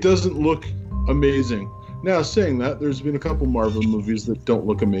 It doesn't look amazing. Now, saying that, there's been a couple Marvel movies that don't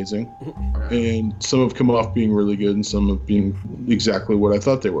look amazing, and some have come off being really good, and some have been exactly what I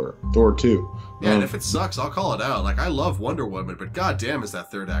thought they were. Thor 2. Yeah, and if it sucks, I'll call it out. Like, I love Wonder Woman, but goddamn, is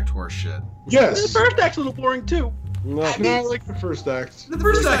that third act horse shit. The Yes. first act's a little boring too. No, I like the first act. The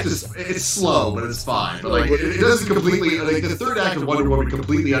first act it's slow, but it's fine. But like, it doesn't completely. Like, the third act of Wonder Woman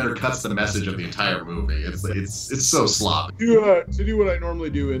completely undercuts the message of the entire movie. It's so sloppy. To do what I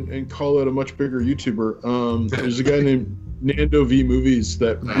normally do and call it a much bigger YouTuber, there's a guy named Nando V Movies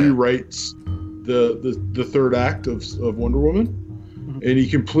that rewrites the third act of Wonder Woman, and he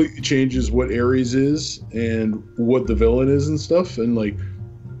completely changes what Ares is and what the villain is and stuff, and like,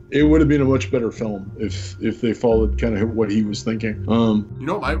 it would have been a much better film if they followed kind of what he was thinking. You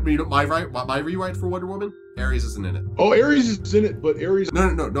know my rewrite for Wonder Woman? Ares isn't in it. Oh, Ares is in it, but Ares. No,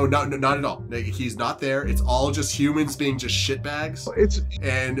 not at all. Like, he's not there. It's all just humans being just shitbags.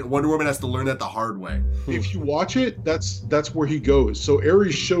 And Wonder Woman has to learn that the hard way. If you watch it, that's where he goes. So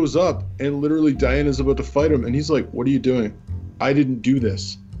Ares shows up, and literally Diana's about to fight him, and he's like, "What are you doing? I didn't do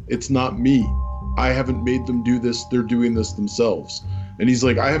this. It's not me. I haven't made them do this. They're doing this themselves." And he's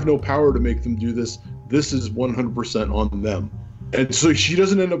like, "I have no power to make them do this. This is 100% on them." And so she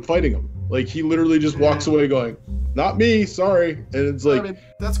doesn't end up fighting him. Like, he literally just walks away going, not me, sorry. And it's like, I mean,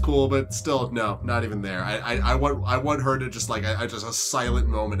 that's cool, but still, no, not even there. I want her to just like, just a silent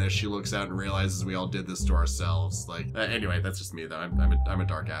moment as she looks out and realizes we all did this to ourselves. Like, anyway, that's just me though. I'm a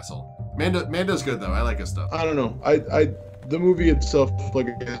dark asshole. Mando's good though. I like his stuff. I don't know. The movie itself, like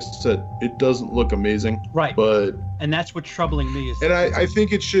I said, it doesn't look amazing. Right. But and that's what's troubling me. And I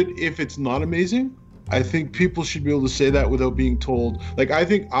think it should, if it's not amazing, I think people should be able to say that without being told. Like, I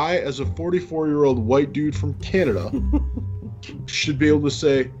think I, as a 44-year-old white dude from Canada, should be able to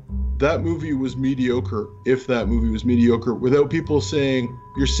say that movie was mediocre, if that movie was mediocre, without people saying,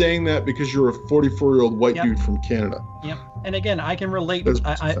 you're saying that because you're a 44-year-old white dude from Canada. Yep. And again, I can relate.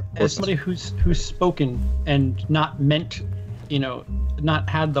 As somebody who's spoken and not meant, not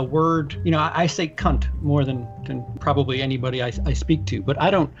had the word. I say cunt more than probably anybody I speak to, but I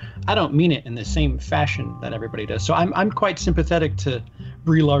don't mean it in the same fashion that everybody does. So I'm quite sympathetic to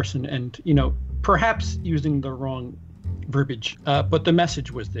Brie Larson, and perhaps using the wrong verbiage, but the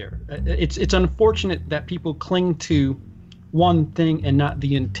message was there. It's unfortunate that people cling to one thing and not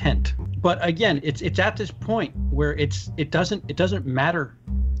the intent. But again, it's at this point where it doesn't matter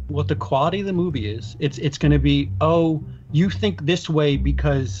what the quality of the movie is. It's going to be, oh, you think this way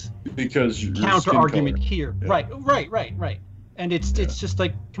because counter argument here. Yeah. Right. And it's just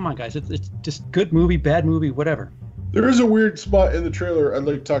like, come on, guys, it's just good movie, bad movie, whatever. There is a weird spot in the trailer I'd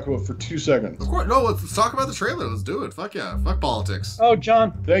like to talk about for 2 seconds. Of course. No, let's talk about the trailer. Let's do it. Fuck yeah. Fuck politics. Oh,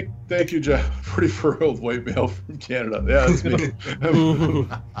 John. Thank you, Jeff. 44-year-old white male from Canada. Yeah, that's me.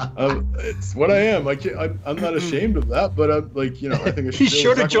 It's what I am. I'm not ashamed of that, but I'm like, I think I should. He's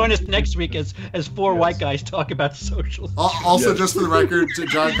sure to join us next week as four white guys talk about social. Also, just for the record, to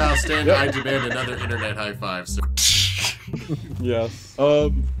John Kyle Stanley, I demand another internet high five. So. Yes.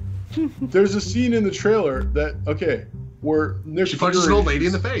 There's a scene in the trailer where Nick She punches an old lady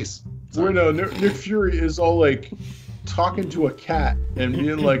in the face. Where Nick Fury is all like talking to a cat and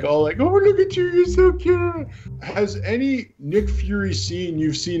being like, oh, look at you, you're so cute. Has any Nick Fury scene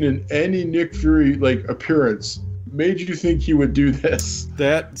you've seen in any Nick Fury appearance made you think he would do this?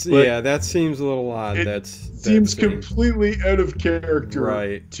 That seems a little odd. That seems completely out of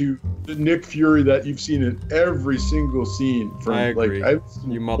character to the Nick Fury that you've seen in every single scene. From I agree.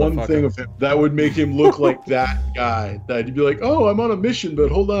 One thing of him that would make him look like that guy. That he'd be like, oh, I'm on a mission, but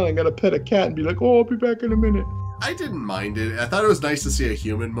hold on, I gotta pet a cat, and be like, oh, I'll be back in a minute. I didn't mind it. I thought it was nice to see a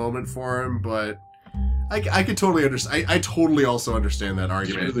human moment for him, but I could totally understand. I totally also understand that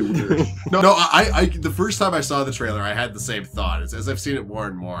argument. It's really weird. No, I the first time I saw the trailer, I had the same thought. As I've seen it more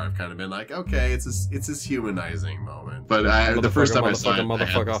and more, I've kind of been like, okay, it's this humanizing moment. But the first time I saw it,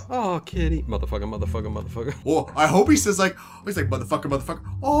 motherfucker. Oh, kitty, motherfucker. Well, I hope he says he's like motherfucker.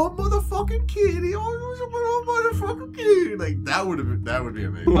 Oh, motherfucking kitty. Oh, motherfucking kitty. Like that would be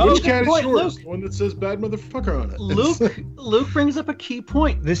amazing. Which cat is yours? The one that says bad motherfucker on it. Luke brings up a key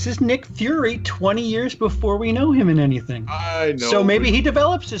point. This is Nick Fury 20 years before we know him in anything. I know. So maybe he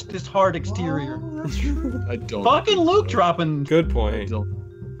develops this hard exterior. I don't. Fucking Luke dropping. Good point.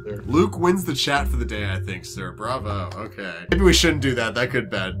 Luke wins the chat for the day, I think, sir. Bravo. Okay. Maybe we shouldn't do that. That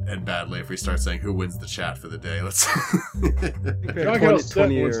could end badly if we start saying who wins the chat for the day. Let's. John Kyle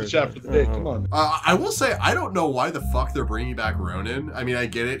wins the chat for the day. Come on. I will say I don't know why the fuck they're bringing back Ronan. I mean, I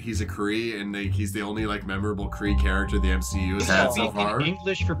get it. He's a Kree, and he's the only memorable Kree character the MCU has had so far. In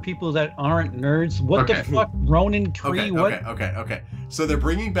English for people that aren't nerds. What the fuck, Ronan Kree? Okay. So they're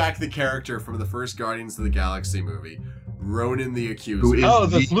bringing back the character from the first Guardians of the Galaxy movie. Ronan the Accuser. Who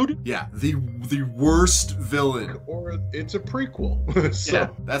is the fluted? Yeah, the worst villain. Or it's a prequel. So. Yeah,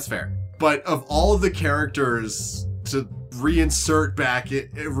 that's fair. But of all of the characters to reinsert back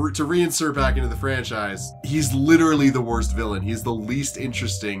into the franchise, he's literally the worst villain. He's the least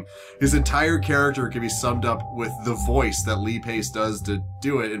interesting. His entire character can be summed up with the voice that Lee Pace does to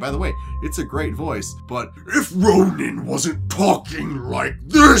do it. And by the way, it's a great voice, but if Ronan wasn't talking like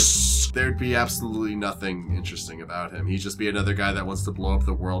this, there'd be absolutely nothing interesting about him. He'd just be another guy that wants to blow up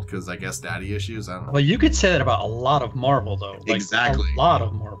the world because I guess daddy issues. I don't know. Well, you could say that about a lot of Marvel, though. Exactly. A lot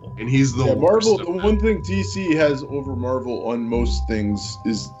of Marvel. And he's the Marvel. The one thing DC has over Marvel on most things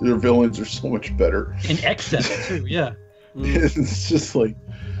is their villains are so much better. In excess, too, yeah. It's just like,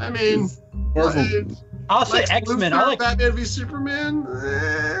 I mean, Marvel. I'll say X-Men. I like Batman v Superman.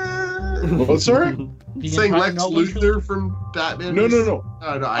 What, sorry? Saying Lex Luthor from Batman. No.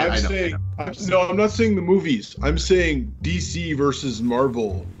 I'm not saying the movies. I'm saying DC versus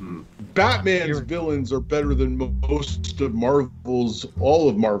Marvel. Batman's villains are better than most of all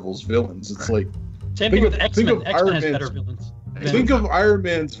of Marvel's villains. It's like same thing with X-Men. X-Men has better villains. Think of Iron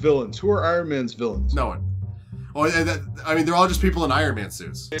Man's villains. Who are Iron Man's villains? No one. Oh, I mean, they're all just people in Iron Man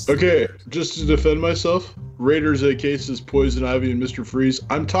suits. Okay, just to defend myself, Raiders A Cases, Poison Ivy, and Mr. Freeze.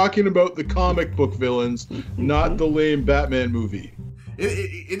 I'm talking about the comic book villains, not the lame Batman movie.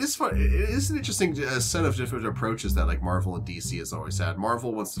 It is fun. It is an interesting set of different approaches that like Marvel and DC has always had.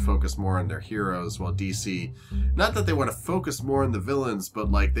 Marvel wants to focus more on their heroes, while DC, not that they want to focus more on the villains,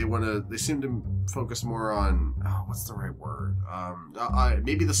 but like they seem to focus more on what's the right word?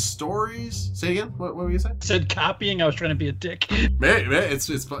 Maybe the stories. Say again. What were you saying? Said copying. I was trying to be a dick. Man,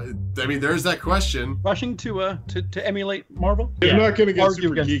 it's. I mean, there's that question. Rushing to emulate Marvel. I'm not going to get argue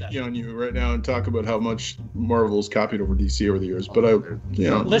super against geeky that. on you right now and talk about how much Marvel's copied over DC over the years, but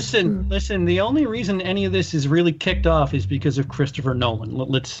Listen. The only reason any of this is really kicked off is because of Christopher Nolan.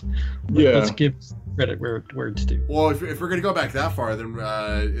 Let's give credit where it's due. Well, if we're gonna go back that far, then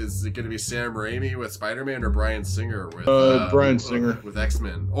is it gonna be Sam Raimi with Spider-Man or Bryan Singer with Bryan Singer with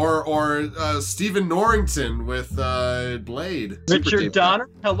X-Men, or Stephen Norrington with Blade? Richard Donner.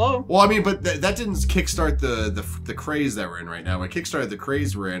 Hello. Well, I mean, but that didn't kickstart the craze that we're in right now. What kickstarted the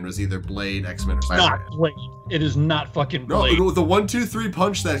craze we're in was either Blade, X-Men, or Spider-Man. Not Blade. It is not fucking Blade. No, the 1, 2, 3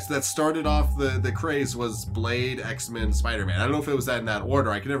 punch that started off the craze was Blade, X-Men, Spider-Man. I don't know if it was that in that order.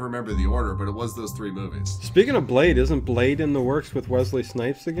 I can never remember the order, but it was those 3 movies. Speaking of Blade, isn't Blade in the works with Wesley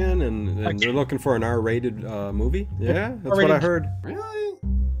Snipes again? And they're looking for an R-rated movie? Yeah, that's what I heard. Really?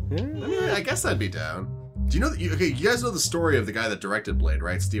 Yeah. I mean, I guess I'd be down. Do you know? You guys know the story of the guy that directed Blade,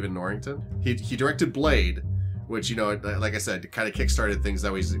 right? Stephen Norrington. He directed Blade, which like I said, kind of kickstarted things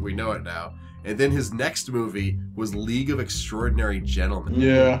that we know it now. And then his next movie was League of Extraordinary Gentlemen.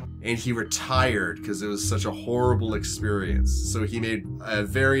 Yeah. And he retired because it was such a horrible experience. So he made a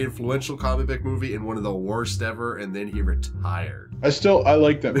very influential comic book movie and one of the worst ever, and then he retired. I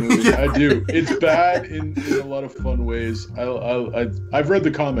like that movie. Yeah. I do. It's bad in a lot of fun ways. I've read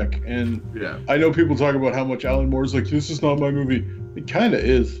the comic, and I know people talk about how much Alan Moore's like, this is not my movie. It kind of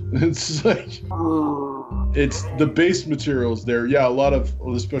is. It's like, it's the base materials there. Yeah, a lot of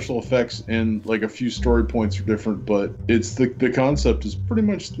the special effects and like a few story points are different, but it's the concept is pretty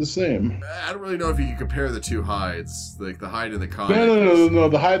much the same. I don't really know if you can compare the two hides, like the hide in the comic. No.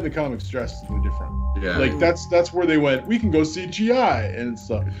 The hide in the comic's drastically different. Yeah. Like that's where they went, we can go CGI and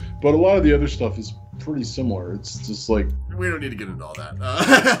stuff. But a lot of the other stuff is pretty similar. It's just like, we don't need to get into all that.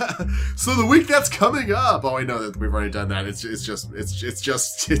 So the week that's coming up. Oh, I know that we've already done that. It's just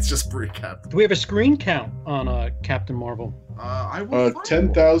recap. Do we have a screen count on Captain Marvel? I will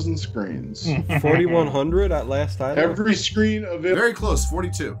 10,000 screens. 4,100 at last I looked. Every screen of it. Very close,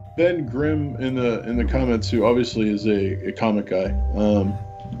 42. Ben Grimm in the comments, who obviously is a comic guy,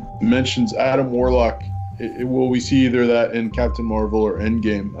 mentions Adam Warlock. Will we see either that in Captain Marvel or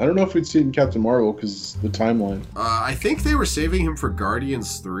Endgame? I don't know if we'd see it in Captain Marvel because the timeline. I think they were saving him for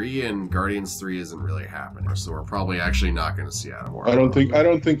Guardians 3, and Guardians 3 isn't really happening, so we're probably actually not going to see Adam Warlock. I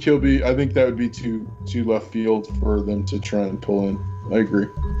don't think he'll be. I think that would be too left field for them to try and pull in. I agree.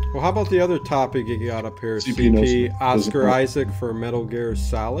 Well, how about the other topic you got up here? CP Oscar Isaac for Metal Gear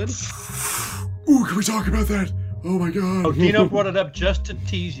Solid. Ooh, can we talk about that? Oh my god. Oh, Dino brought it up just to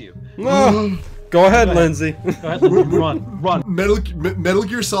tease you. No. Go ahead, Lindsay. Go ahead, Lindsay. Run. Metal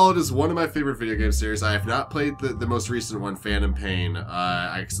Gear Solid is one of my favorite video game series. I have not played the most recent one, Phantom Pain.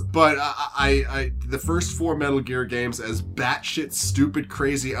 But the first 4 Metal Gear games, as batshit stupid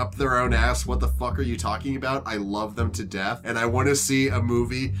crazy up their own ass, what the fuck are you talking about? I love them to death, and I want to see a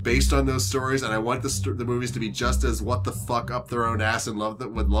movie based on those stories, and I want the movies to be just as what the fuck up their own ass and love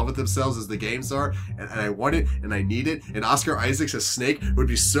with themselves as the games are, and I want it, and I need it, and Oscar Isaac as Snake would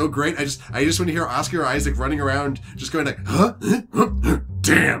be so great. I just want to hear Oscar Isaac running around just going like, huh?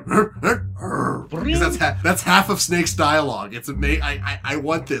 Damn. Because that's half of Snake's dialogue. It's amazing. I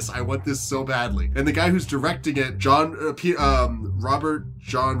want this. I want this so badly. And the guy who's directing it, Robert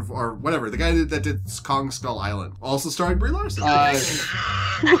John, or whatever, the guy that did Kong Skull Island, also starring Brie Larson. I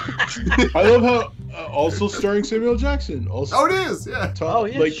love how also starring Samuel Jackson. Also, oh, it is. Yeah.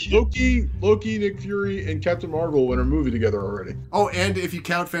 Like Loki, Nick Fury, and Captain Marvel went a movie together already. Oh, and if you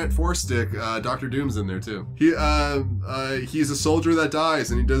count Fant Four Stick, Dr. Doom's in there too. He's a soldier that dies,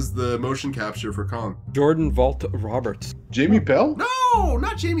 and he does the motion capture for Kong. Jordan Vogt Roberts. Jamie Bell? No,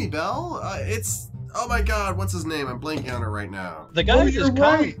 not Jamie Bell. It's, oh my god, what's his name? I'm blanking on it right now. The guy who you're does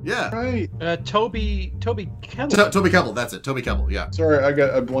right. Yeah. Right. Toby Kebbell. Toby Kebbell, that's it. Toby Kebbell, yeah. Sorry,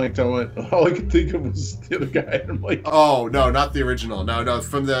 I blanked. I went, all I could think of was the other guy. And I'm like, oh, no, not the original. No,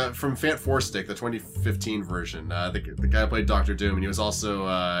 from Fant Four Stick, the 2015 version. The guy who played Dr. Doom, and he was also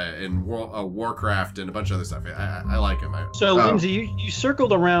in Warcraft and a bunch of other stuff. I like him. So, Lindsay, you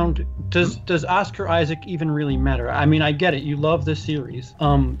circled around. Does Oscar Isaac even really matter? I mean, I get it. You love the series.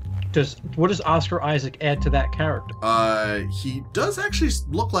 what does Oscar Isaac add to that character? He does actually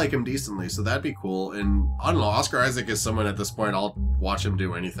look like him decently, so that'd be cool. And I don't know, Oscar Isaac is someone at this point I'll watch him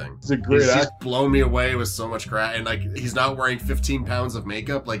do anything. He's a great He's actor. just blown me away with so much crap, and like he's not wearing 15 pounds of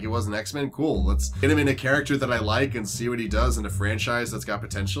makeup like he was in X-Men. Cool, let's get him in a character that I like and see what he does in a franchise that's got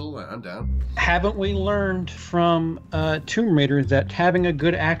potential. I'm down. Haven't we learned from Tomb Raider that having a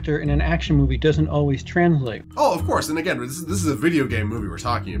good actor in an action movie doesn't always translate? Oh, of course. And again, this is a video game movie we're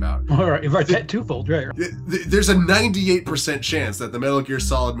talking about. All right, that twofold, right? There's a 98% chance that the Metal Gear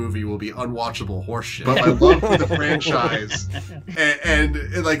Solid movie will be unwatchable horseshit. But my love for the franchise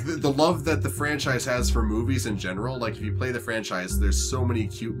and like the love that the franchise has for movies in general, like if you play the franchise, there's so many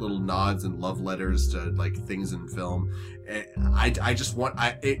cute little nods and love letters to like things in film. I just want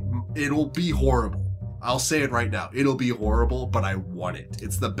it'll be horrible. I'll say it right now. It'll be horrible, but I want it.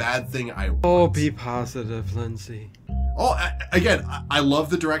 It's the bad thing I want. Oh, be positive, Lindsay. Oh, again, I love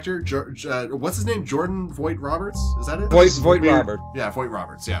the director. What's his name? Jordan Voight Roberts? Is that it? Voight Robert. Yeah, Voight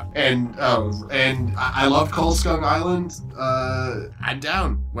Roberts. Yeah, and I love Kull Skunk Island. I'm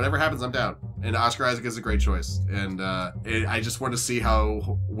down. Whatever happens, I'm down. And Oscar Isaac is a great choice. And I just want to see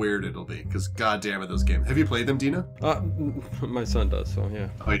how weird it'll be. Because goddamn it, those games. Have you played them, Dina? My son does. So yeah.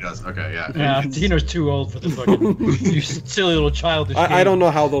 Oh, he does. Okay, yeah. Yeah, Dino's too old for the fucking you silly little childish game. I don't know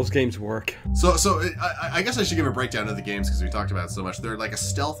how those games work. So I guess I should give a breakdown of the games because we talked about it so much. They're like a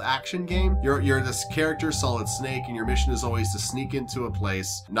stealth action game. You're this character, Solid Snake, and your mission is always to sneak into a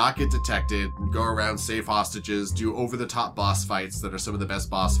place, not get detected, go around, save hostages, do over-the-top boss fights that are some of the best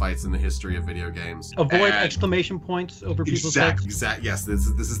boss fights in the history of video games. Avoid exclamation points over people's heads. Exactly. Yes, this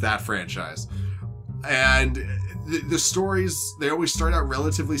is that franchise. And the stories, they always start out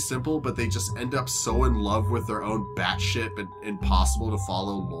relatively simple, but they just end up so in love with their own batshit and impossible to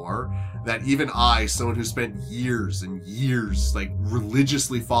follow lore that even I, someone who spent years and years like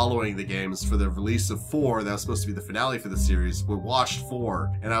religiously following the games for the release of 4, that was supposed to be the finale for the series, we watched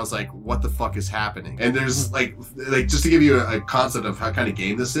 4 and I was like, what the fuck is happening? And there's like just to give you a concept of how kind of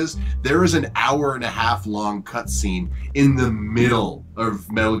game this is, there is an 1.5-hour long cutscene in the middle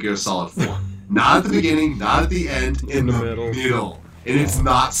of Metal Gear Solid 4. Not at the beginning, not at the end, in the middle. And it's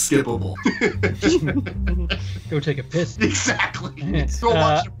not skippable. Go take a piss. Exactly. Go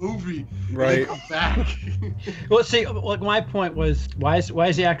watch a movie. Right. And come back. Well, see, like my point was, why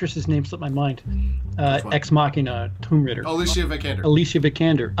is the actress's name slipped my mind? Ex Machina, Tomb Raider. Alicia Vikander. Alicia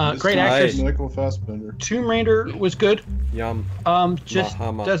Vikander. Great actress. Michael Fassbender. Tomb Raider was good. Yum. Just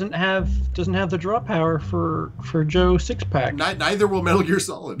Mahama. doesn't have the draw power for Joe Sixpack. Neither will Metal Gear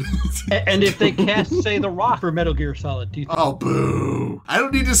Solid. And if they cast, say, The Rock for Metal Gear Solid, do you think? Oh, boo. I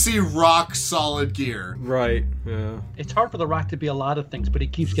don't need to see rock solid gear. Right. Yeah. It's hard for The Rock to be a lot of things, but he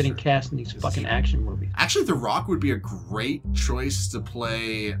keeps getting cast in these fucking action movies. Actually, The Rock would be a great choice to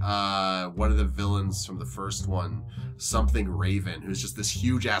play one of the villains from the first one, Something Raven, who's just this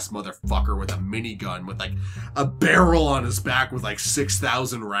huge ass motherfucker with a minigun with like a barrel on his back with like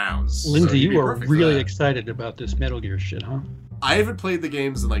 6,000 rounds. Lindsay, So he'd be you are perfect for really that. excited about this Metal Gear shit, huh? I haven't played the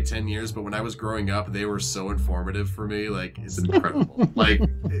games in like 10 years, but when I was growing up, they were so informative for me. Like, it's incredible. Like,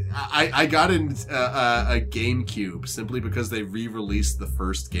 I got in a GameCube simply because they re-released the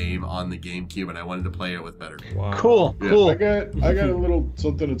first game on the GameCube, and I wanted to play it with better. Wow. Cool. I got a little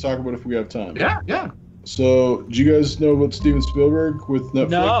something to talk about if we have time. Yeah. So, do you guys know about Steven Spielberg with Netflix?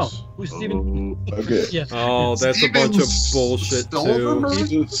 No. Who's Steven? Okay. Yes. Oh, that's a bunch of bullshit too.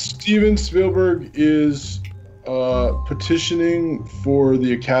 So Steven Spielberg is petitioning for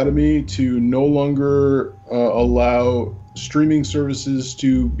the Academy to no longer allow streaming services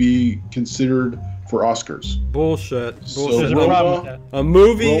to be considered for Oscars. Bullshit. So There's a Roma- problem with that. A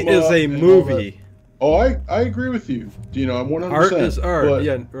movie Roma is a and movie. Oh, I agree with you. You know, I'm 100%. Art is art. But,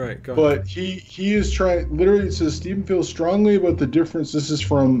 Yeah, right. Go ahead. but he is trying. Literally, it says Steven feels strongly about the difference. This is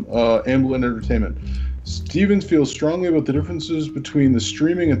from Amblin Entertainment. Steven feels strongly about the differences between the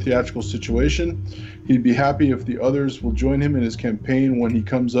streaming and theatrical situation. He'd be happy if the others will join him in his campaign when he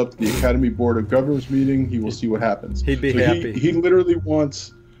comes up to the Academy Board of Governors meeting. He will see what happens. He'd be happy. He literally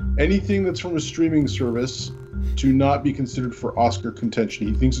wants anything that's from a streaming service to not be considered for Oscar contention.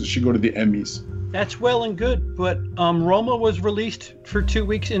 He thinks it should go to the Emmys. That's well and good, but Roma was released for 2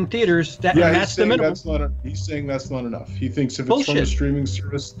 weeks in theaters. And He's that's the saying minimum. he's saying that's not enough. He thinks if it's Bullshit. from a streaming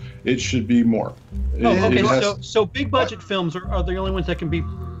service, it should be more. Oh, It okay. has- So big budget films are the only ones that can be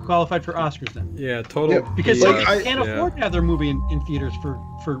qualified for Oscars then, Yeah, total. Yeah, because yeah. they I- can't afford to have their movie in theaters for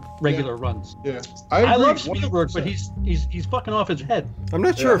regular runs. Yeah, I agree, love Spielberg, 100%. but he's fucking off his head. I'm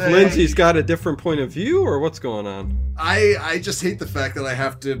not sure Yeah. if Lindsay's got a different point of view or what's going on. I just hate the fact that I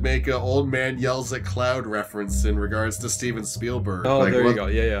have to make a old man yells at cloud reference in regards to Steven Spielberg. Oh, Like, there what- you go.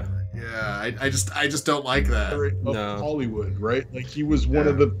 Yeah, yeah. Yeah, I just don't like that. Of No. Hollywood, right? Like he was one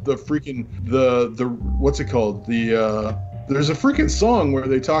of the freaking the what's it called? There's a freaking song where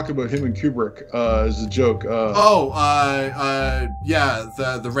they talk about him and Kubrick as a joke. The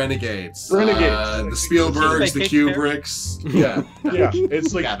Renegades. Renegades. The Spielbergs, the Vacation Kubricks. Yeah.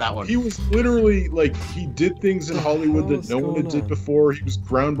 It's like Yeah, that one. he was literally like he did things in Hollywood that What's no one going had did on? before. He was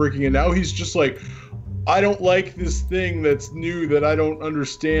groundbreaking, and now he's just like, I don't like this thing that's new that I don't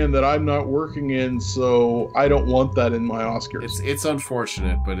understand that I'm not working in, so I don't want that in my Oscars. It's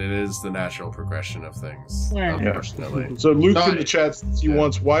unfortunate, but it is the natural progression of things. Yeah. Unfortunately. So Luke No, in the chat says he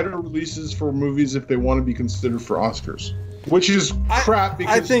wants wider releases for movies if they want to be considered for Oscars, which is crap.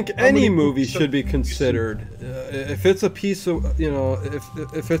 Because I think how many any movie movies should be have- considered. If it's a piece of,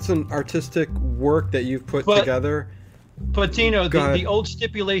 if it's an artistic work that you've put But- together. But Tino, Go ahead. the old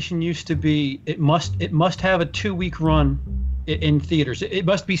stipulation used to be it must have a 2-week run in theaters. It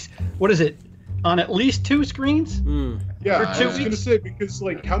must be, what is it, on at least 2 screens? Yeah, for I 2 was gonna weeks? say because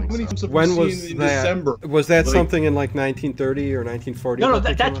like how many times have When we was seen in that? December? Was that Like- something in like 1930 or 1940? No, that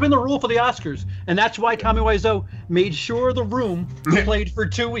they that's came been the rule for the Oscars, and that's why Tommy Wiseau made sure The Room played for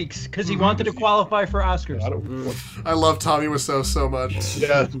 2 weeks because he wanted to qualify for Oscars. I don't. I love Tommy Wiseau so much.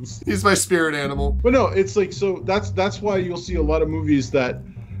 Yeah, He's my spirit animal. but no, it's like so that's why you'll see a lot of movies that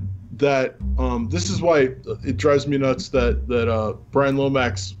this is why it drives me nuts that Brian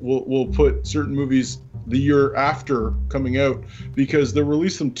Lomax will put certain movies the year after coming out because they'll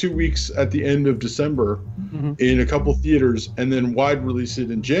release them 2 weeks at the end of December in a couple theaters and then wide release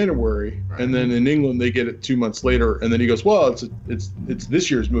it in January and then in England they get it 2 months later and then he goes, well, it's this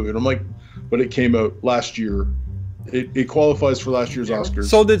year's movie, and I'm like, but it came out last year. It qualifies for last year's Oscars.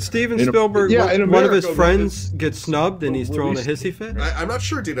 So did Steven In- Spielberg, yeah, in one of his America, friends, it's- get snubbed and he's throwing a released- hissy fit? I'm not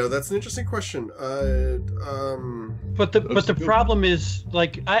sure, Dino. That's an interesting question. But the That's good. problem is,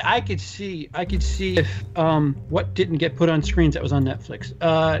 like, I could see if what didn't get put on screens that was on Netflix.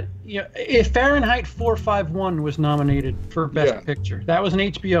 If Fahrenheit 451 was nominated for Best Yeah. Picture, that was an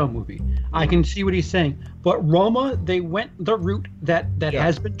HBO movie. I can see what he's saying. But Roma, they went the route that Yeah.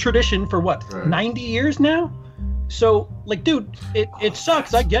 has been tradition for what, Right. 90 years now. So, like, dude, it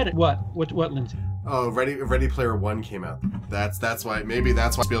sucks. I get it. What, Lindsay? Oh, Ready Player One came out. That's why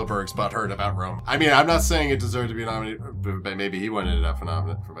Spielberg's butthurt about Rome. I mean, I'm not saying it deserved to be nominated, but maybe he wanted it up for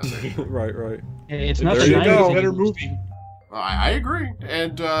nominated for Best Picture. Right. It's not There the you 90s go, anymore. better movie. I agree,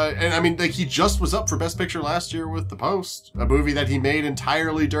 and I mean, like he just was up for Best Picture last year with The Post, a movie that he made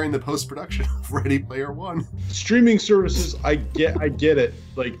entirely during the post production of Ready Player One. Streaming services, I get it.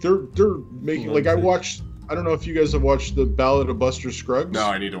 Like they're making like I watched. I don't know if you guys have watched The Ballad of Buster Scruggs. No,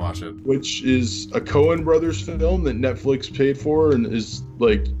 I need to watch it. Which is a Coen Brothers film that Netflix paid for and is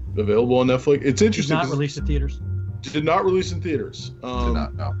like available on Netflix. It's Did interesting. not 'cause release in theaters. it did not release in theaters. Did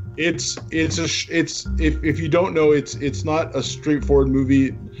not, no. It's if you don't know, it's not a straightforward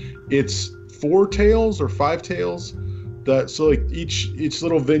movie. It's 4 tales or 5 tales that so like each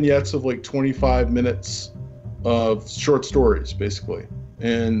little vignettes of like 25 minutes of short stories basically,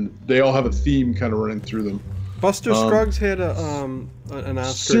 and they all have a theme kind of running through them. Buster Scruggs had an Oscar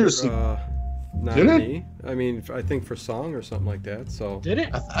Seriously. nominee. I mean, I think for song or something like that. So Did it?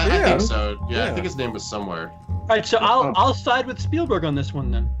 I Yeah. think so. Yeah, I Yeah. think his name was somewhere. All right, so I'll side with Spielberg on this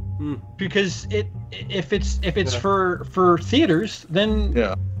one then, because if it's for theaters, then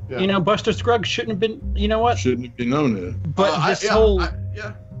Yeah, Buster Scruggs shouldn't have been. You know what? shouldn't have been nominated. But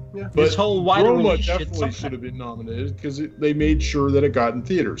this whole wider Roma release shit. definitely should have been nominated because they made sure that it got in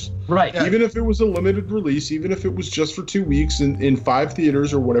theaters. Right. Yeah. Even if it was a limited release, even if it was just for 2 weeks in 5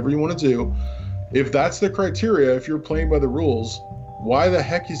 theaters or whatever you want to do, if that's the criteria, if you're playing by the rules, why the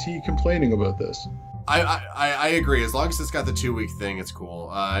heck is he complaining about this? I agree. As long as it's got the 2 week thing, it's cool.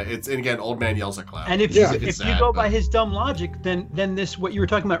 And again, old man yells at cloud. And if Yeah. if It's you sad, go but- by his dumb logic, then this what you were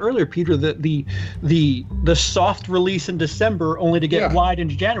talking about earlier, Peter, the soft release in December only to get Yeah. wide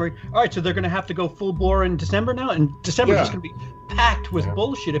into January. All right, so they're going to have to go full bore in December now, and December's Yeah. just going to be packed with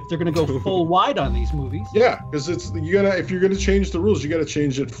bullshit if they're going to go full wide on these movies. Yeah, because if you're gonna change the rules, you gotta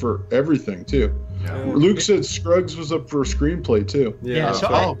change it for everything too. Luke said Scruggs was up for a screenplay too. Yeah, so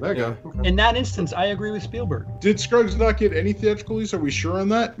Oh, there you go. In that instance, I agree with Spielberg. Did Scruggs not get any theatrical release? Are we sure on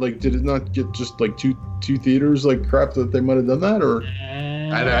that? Like, did it not get just like two theaters like crap that they might have done that? Or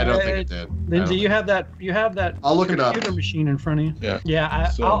I don't think it did. Lindsay, you have that. I'll look it up. computer machine in front of you. Yeah. Yeah.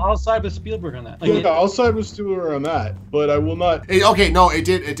 So- I'll side with Spielberg on that. Like, yeah, I'll side with Stewart on that, but I will not. Okay, no, it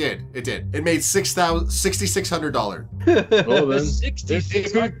did. It made $6,600. Well, then,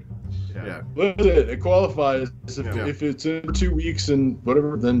 66. Yeah. Listen, it qualifies. Yeah. If it's in 2 weeks and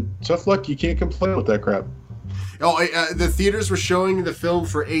whatever, then tough luck. You can't complain with that crap. The theaters were showing the film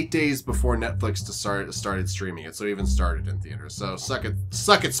for 8 days before Netflix started streaming it, so it even started in theaters. So suck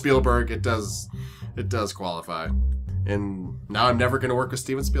it, Spielberg. It does qualify. And now I'm never going to work with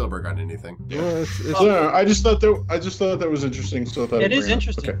Steven Spielberg on anything. Well, I just thought that was interesting. So it is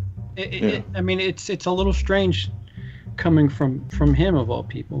interesting. Okay. I mean, it's a little strange coming from him of all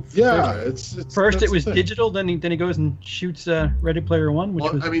people. Yeah, first it was digital, then he goes and shoots Ready Player One,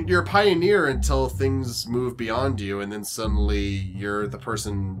 which was. I mean, you're a pioneer until things move beyond you, and then suddenly you're the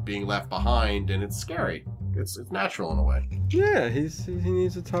person being left behind, and it's scary. It's natural in a way. Yeah, he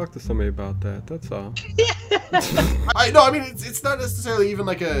needs to talk to somebody about that. That's all. I mean, it's not necessarily even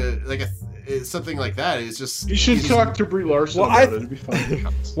like something like that. It's just you should talk to Brie Larson about it. It'd be fine.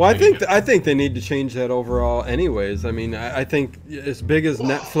 Well, I think they need to change that overall. Anyways, I mean, I think as big as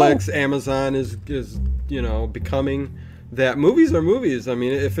Netflix, Amazon is becoming, that movies are movies. I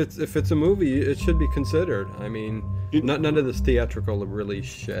mean, if it's a movie, it should be considered. I mean, none of this theatrical release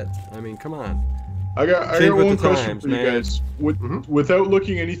shit. I mean, come on. I got one question for you guys. Without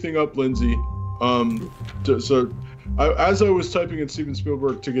looking anything up, Lindsay. As I was typing in Steven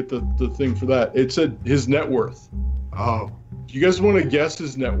Spielberg to get the thing for that, it said his net worth. Oh, do you guys want to guess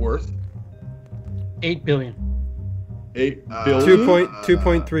his net worth? $8 billion. 8 billion.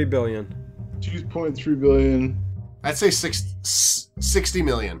 2.3 billion. 2.3 billion. I'd say 60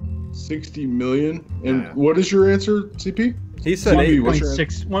 million. 60 million. And what is your answer, CP? He said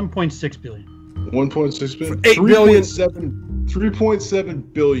 1.6 billion. 1.6 billion. 8 billion.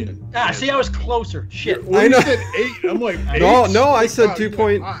 3.7 billion. See, I was closer. Shit. Well, you said 8. I'm like, 8? No, I said 2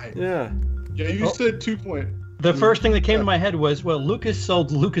 point. Yeah, you said 2 point. The first thing that came to my head was, well, Lucas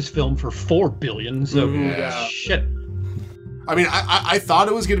sold Lucasfilm for $4 billion, so shit. I mean, I thought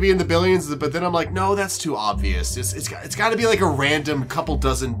it was going to be in the billions, but then I'm like, no, that's too obvious. It's got to be like a random couple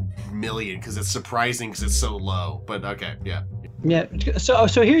dozen million because it's surprising because it's so low. But okay, yeah. Yeah. So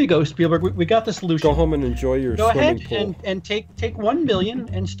here you go, Spielberg. We got the solution. Go home and enjoy your swimming pool. Go ahead and take $1 million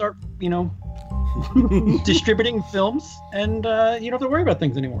and start, distributing films, and you don't have to worry about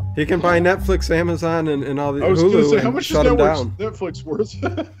things anymore. He can buy Netflix, Amazon, and all the I was Hulu gonna say, and how much shut is him down. Netflix worth?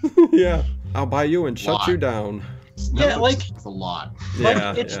 Yeah, I'll buy you and shut you down. Yeah, Netflix a lot.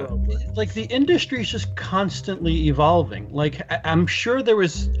 Like the industry is just constantly evolving. Like I'm sure there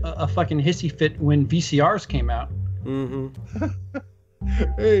was a fucking hissy fit when VCRs came out. Mm-hmm.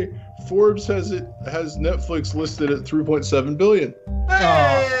 Hey, Forbes has Netflix listed at 3.7 billion.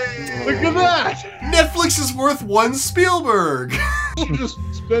 Hey, look at that! Netflix is worth one Spielberg. He'll just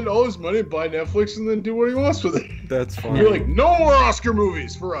spend all his money, buy Netflix, and then do what he wants with it. That's fine. You're like, no more Oscar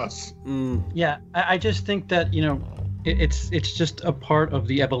movies for us. Yeah, I just think that it's just a part of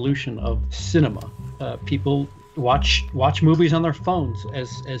the evolution of cinema. People watch movies on their phones, as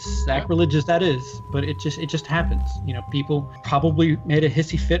sacrilegious as that is, but it just happens. People probably made a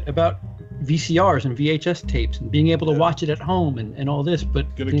hissy fit about VCRs and VHS tapes and being able to watch it at home and all this,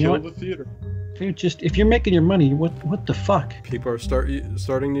 but gonna kill the theater. If you're making your money, what the fuck? People are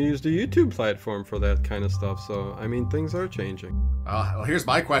starting to use the YouTube platform for that kind of stuff. So I mean, things are changing. Well, here's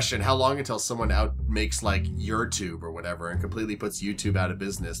my question: how long until someone makes like YouTube or whatever and completely puts YouTube out of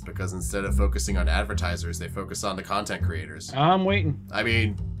business because instead of focusing on advertisers, they focus on the content creators? I'm waiting. I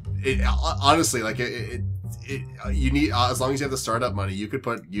mean, honestly, like you need as long as you have the startup money, you could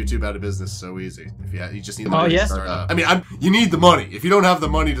put YouTube out of business so easy. If you just need the money to start up. I mean, you need the money. If you don't have the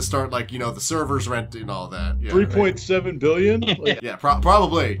money to start, like the servers rent and all that. Yeah, 3.7 billion. Yeah,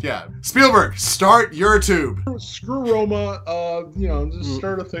 probably. Yeah, Spielberg, start YouTube. Screw Roma. Just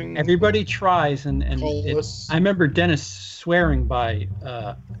start a thing. Everybody tries, and I remember Dennis swearing by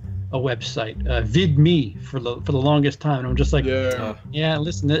a website, VidMe, for the longest time. And I'm just like, yeah,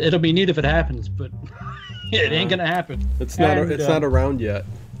 listen, it'll be neat if it happens, but it ain't gonna happen. It's not around yet.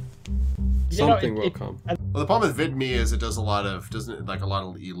 Something will come. Well, the problem with VidMe is it does a lot of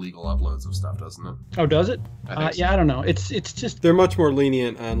illegal uploads of stuff, doesn't it? Oh, does it? I yeah, I don't know. It's just they're much more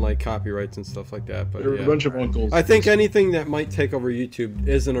lenient on like copyrights and stuff like that. But they're a bunch of uncles. I think anything that might take over YouTube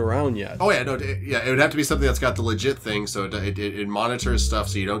isn't around yet. Oh yeah, no, it would have to be something that's got the legit thing, so it monitors stuff,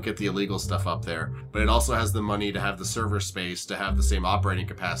 so you don't get the illegal stuff up there. But it also has the money to have the server space to have the same operating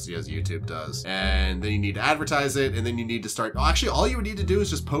capacity as YouTube does, and then you need to advertise it, and then you need to start. Actually, all you would need to do is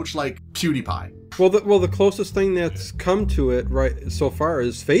just poach like PewDiePie. Well, the closest thing that's come to it right so far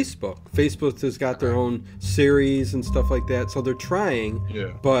is Facebook. Facebook has got their own series and stuff like that, so they're trying.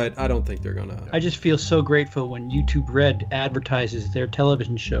 Yeah. But I don't think they're gonna. I just feel so grateful when YouTube Red advertises their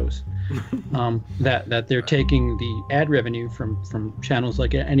television shows, that they're taking the ad revenue from channels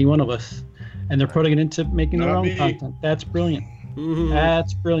like any one of us, and they're putting it into making their own content. That's brilliant.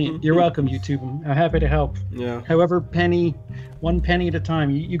 That's brilliant. You're welcome, YouTube. I'm happy to help. Yeah. However, one penny at a time.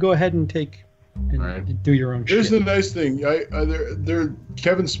 You go ahead and take and do your own Here's shit. the nice thing.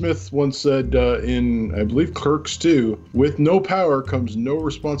 Kevin Smith once said in, I believe, Clerks 2, with no power comes no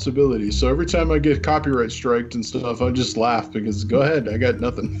responsibility. So every time I get copyright striked and stuff, I just laugh because go ahead, I got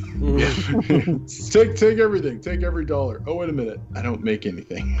nothing. Take everything. Take every dollar. Oh, wait a minute. I don't make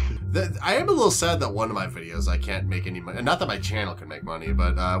anything. I am a little sad that one of my videos I can't make any money. Not that my channel can make money,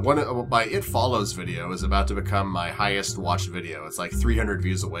 but my It Follows video is about to become my highest watched video. It's like 300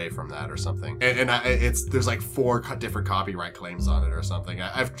 views away from that or something. And there's like 4 different copyright claims on it or something.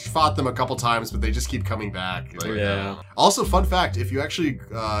 I've fought them a couple times, but they just keep coming back. Like, Yeah. Also, fun fact: if you actually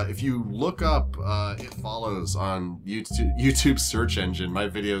if you look up It Follows on YouTube's search engine, my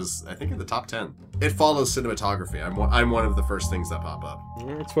videos I think in the top 10. It Follows cinematography. I'm one of the first things that pop up.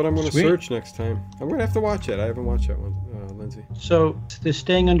 That's what I'm going to Sweet. search next time. I'm going to have to watch it. I haven't watched that one, Lindsay. So the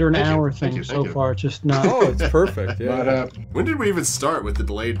staying under an Thank you. hour Thank thing you. so Thank you. far, just not Oh, it's perfect. Not Yeah. happening. When did we even start with the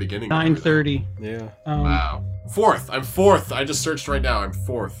delayed beginning? 9:30. Yeah. Wow. Fourth. I'm fourth. I just searched right now. I'm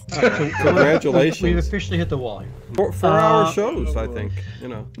fourth. Congratulations. We've officially hit the wall here. 4-hour shows, I think. You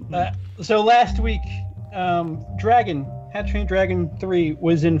know. So last week, Dragon, How to Train Dragon 3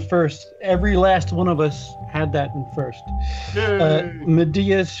 was in first. Every last one of us had that in first.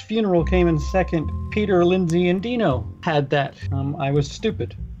 Medea's Funeral came in second. Peter, Lindsay, and Dino had that. I was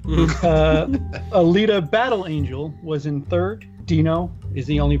stupid. Alita Battle Angel was in third. Dino is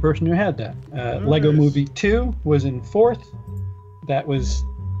the only person who had that. Lego Movie 2 was in fourth. That was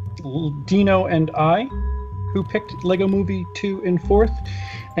Dino and I who picked Lego Movie 2 in fourth.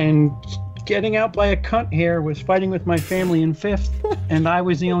 And getting out by a cunt here was Fighting with My Family in fifth. And I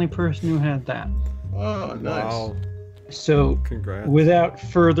was the only person who had that. Oh, nice. Wow. So Congrats. without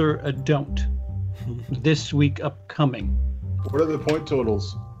further ado, this week upcoming. What are the point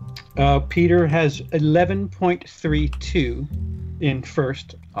totals? Peter has 11.32 in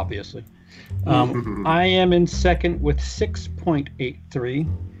first, obviously. I am in second with 6.83.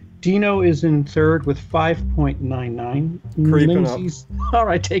 Dino is in third with 5.99. Creeping up. All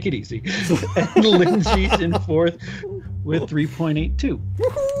right, take it easy. And Lindsay's in fourth with 3.82.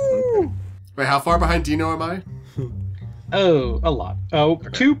 Wait, how far behind Dino am I? Oh, a lot. Oh,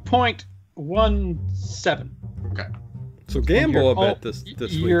 2.17. Okay. So gamble You're a bit this week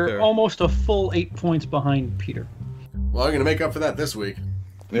You're there. almost a full 8 points behind Peter. Well, I'm gonna make up for that this week.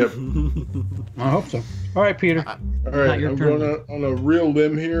 Yep. I hope so. All right, Peter. All right, your I'm turn. going on a real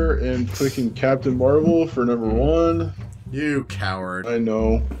limb here and clicking Captain Marvel for number 1. You coward. I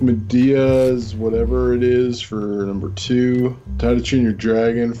know. Medea's whatever it is for number 2. How to Train Your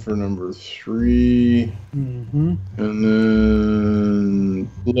Dragon for number 3. Mm-hmm. And then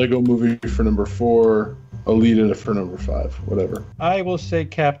Lego Movie for number 4. Alita for number 5. Whatever. I will say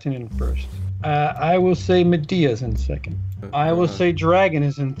Captain in first. I will say Medea's in second. I will say Dragon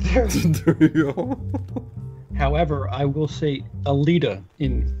is in third. There you go. However, I will say Alita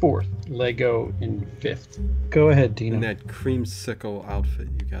in fourth. Lego in fifth. Go ahead, Dino. And that creamsicle outfit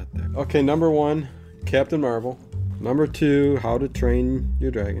you got there. Okay, number 1, Captain Marvel. Number 2, How to Train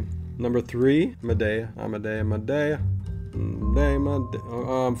Your Dragon. Number 3, Medea. Medea.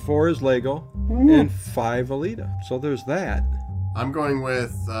 4 is Lego. And 5, Alita. So there's that. I'm going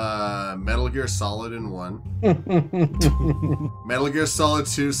with Metal Gear Solid in 1. Metal Gear Solid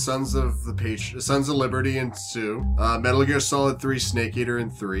 2, Sons of Liberty in 2. Metal Gear Solid 3, Snake Eater in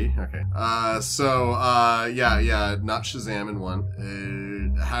 3. Okay. Not Shazam in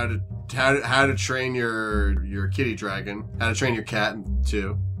 1. How to train your kitty dragon. How to train your cat in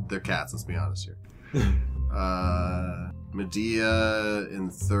 2. They're cats, let's be honest here. Medea in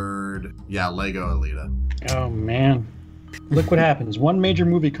 3rd. Yeah, Lego Alita. Oh, man. Look what happens. One major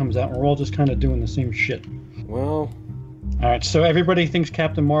movie comes out and we're all just kind of doing the same shit. Well, All right, so everybody thinks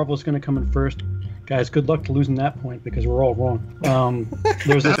Captain Marvel is going to come in first. Guys, good luck to losing that point because we're all wrong.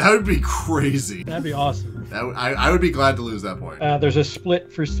 There's a, That would be crazy. that'd be awesome. I would be glad to lose that point. There's a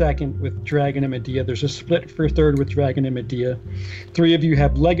split for second with Dragon and Medea. There's a split for third with Dragon and Medea. 3 of you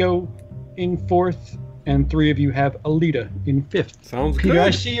have Lego in fourth, and 3 of you have Alita in fifth. sounds Peter, good. I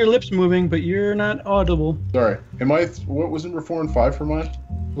see your lips moving, but you're not audible. Sorry. What was number 4 and 5 for mine?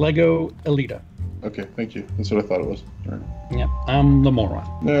 Lego, Alita. Okay, thank you. That's what I thought it was. All right. Yeah, I'm the moron.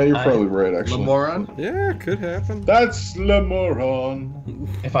 Yeah, you're probably right, actually. Lamoron? Yeah, could happen. That's Le Moron.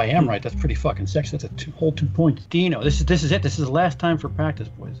 If I am right, that's pretty fucking sexy. That's a whole 2 points. Dino, this is it. This is the last time for practice,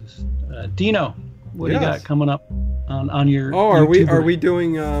 boys. Dino, what do you Yes. got coming up on your? Oh, are YouTuber? we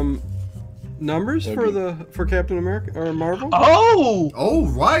doing numbers for Captain America or Marvel? Oh,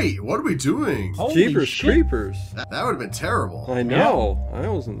 right. What are we doing? Holy Jeepers shit. Creepers. That would have been terrible. I know. I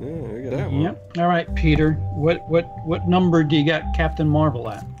wasn't. Yeah, I got that one. Yep. All right, Peter. What number do you got Captain Marvel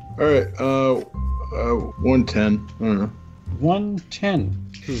at? All right. 110. I don't know. 110.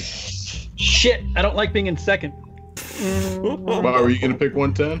 Shit, I don't like being in second. Wow, were you gonna pick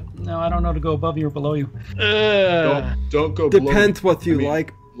 110? No, I don't know to go above you or below you. Don't go. below Depends me. what you I mean,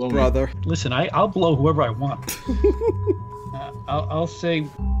 like, below me. brother. Listen, I'll blow whoever I want. I'll say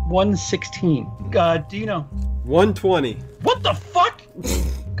 116. Do you know? 120. What the fuck?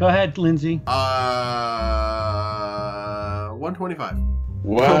 Go ahead, Lindsay. 125.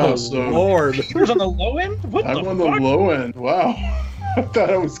 Wow. Oh, So Lord. Peter's on the low end? What I'm the on fuck? the low end. Wow. I thought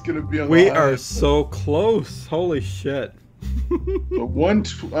I was gonna be on. We the high are end. so close. Holy shit. But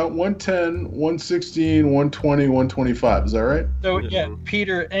 110, 116, 120, 125. Is that right? So yeah,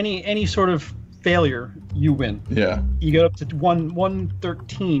 Peter, any sort of failure, you win. Yeah. You get up to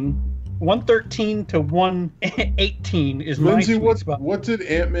 113. 113 to 118 is my Lindsay, sweet spot. what did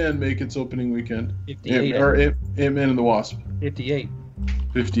Ant-Man make its opening weekend? 58. Ant-Man and the Wasp. 58.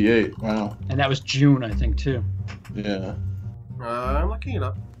 58. Wow. And that was June, I think, too. Yeah. I'm looking it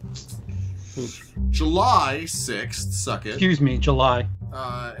up. July 6th, suck it. Excuse me, July.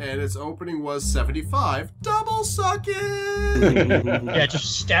 And its opening was 75. Double suck it! Yeah,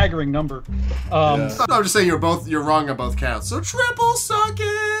 just staggering number. Yeah. No, I'm just saying you're wrong on both counts. So triple suck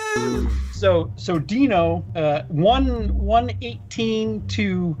it! So Dino, 118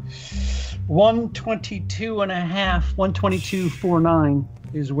 to 122 and a half, 122.49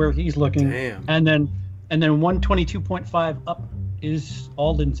 is where he's looking. Damn. And then 122.5 up is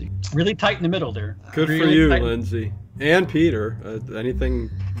all Lindsay. Really tight in the middle there. Good for Really you, tight. Lindsay. And Peter. Anything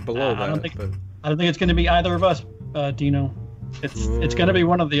below I that. don't think- but I don't think it's going to be either of us, Dino. It's going to be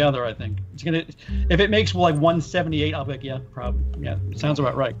one or the other. I think it's going to. If it makes like 178, I'll be like, yeah, probably. Yeah, sounds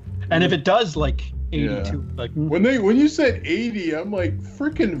about right. And if it does like 82, Yeah. like When you said 80, I'm like,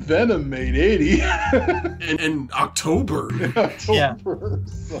 freaking Venom made 80. In October. Yeah. October.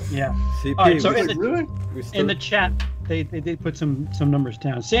 So- yeah. CP, All right, so we- in Like, the, really? we in the chat, they put some numbers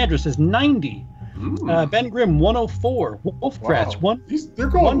down. Sandra says 90. Ben Grimm 104. Wolfkratz Wow. They're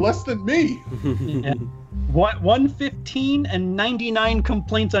going one- less than me. yeah, 115 and 99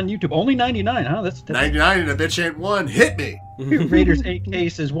 complaints on YouTube. Only 99, huh? That's 99 and a bitch ain't one. Hit me. Raiders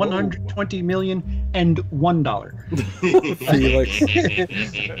 8K says 120 million and $1. Felix.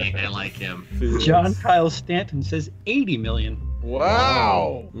 I like him. Felix. John Kyle Stanton says 80 million.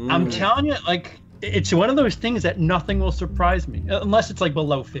 Wow. I'm Mm. telling you, like, it's one of those things that nothing will surprise me unless it's like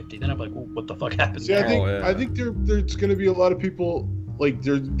below 50. Then I'm like, well, what the fuck happened See, there? I think there's going to be a lot of people, like,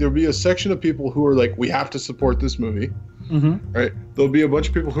 there'll be a section of people who are like, we have to support this movie, right? There'll be a bunch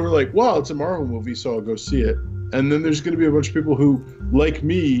of people who are like, well, it's a Marvel movie, so I'll go see it. And then there's going to be a bunch of people who, like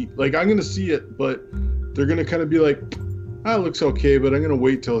me, like, I'm going to see it, but they're going to kind of be like, it looks okay, but I'm going to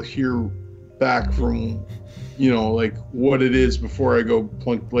wait till I hear back from, like, what it is before I go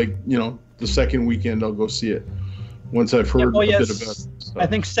plunk, like, the second weekend I'll go see it once I've heard a bit about it. So, I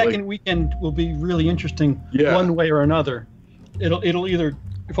think second weekend will be really interesting Yeah. one way or another. It'll either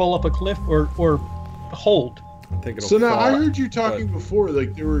fall off a cliff or hold. I think it'll So now I fall, heard you talking before,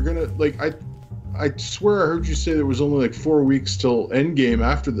 like they were gonna, like I swear I heard you say there was only like 4 weeks till Endgame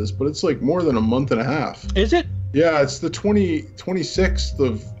after this, but it's like more than a month and a half. Is it? Yeah, it's the 26th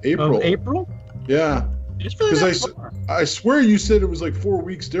of April. Of April? Yeah, It's really because that far. I swear you said it was like 4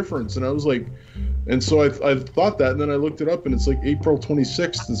 weeks difference, and I was like, and so I thought that, and then I looked it up, and it's like April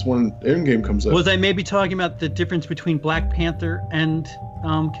 26th is when Endgame comes out. Was I maybe talking about the difference between Black Panther and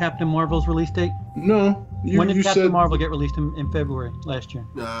Captain Marvel's release date? No, When did you Captain said Marvel get released in February last year?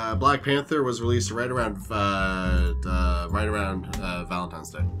 Black Panther was released right around Valentine's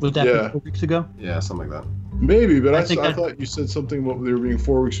Day. Was that Yeah. 4 weeks ago? Yeah, something like that. maybe, but I I think that- thought you said something about there being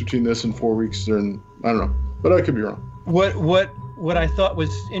 4 weeks between this and 4 weeks during, I don't know, but I could be wrong. What I thought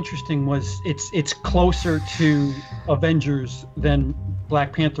was interesting was it's closer to Avengers than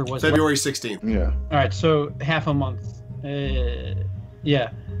Black Panther was. February 16th. Yeah. All right, so half a month. Yeah,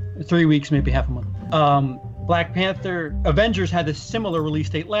 3 weeks, maybe half a month. Black Panther, Avengers had a similar release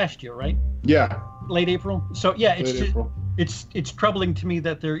date last year, right? Yeah. Late April. So yeah, it's Late just, April. it's troubling to me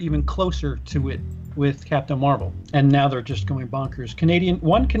that they're even closer to it with Captain Marvel, and now they're just going bonkers. $1 Canadian,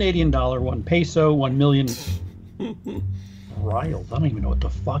 $1 peso, 1 million rials. I don't even know what the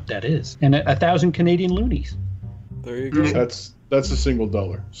fuck that is, and 1,000 Canadian loonies. There you go. That's a single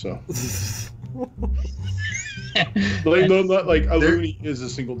dollar. So Like, no, not like a loony is a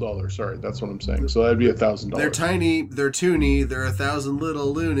single dollar. Sorry, that's what I'm saying. So that'd be $1,000. They're tiny, they're toony, they're 1,000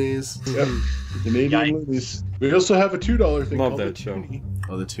 little loonies. Yep. Canadian loonies. We also have a $2 thing. Love called that the show. Toonie.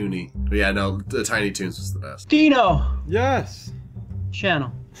 Oh, the toonie. But yeah, no, the Tiny Toons was the best. Dino Yes.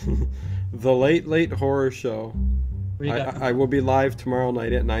 channel. The Late Horror Show. What do you got? I will be live tomorrow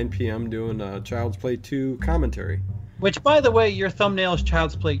night at 9 p.m. doing Child's Play 2 commentary. Which, by the way, your thumbnail is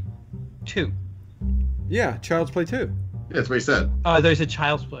Child's Play 2. Yeah, Child's Play 2. Yeah, that's what he said. There's a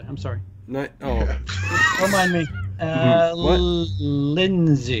Child's Play. I'm sorry. Oh, Don't mind me. What?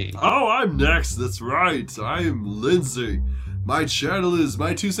 Lindsay. Oh, I'm next. That's right. I'm Lindsay. My channel is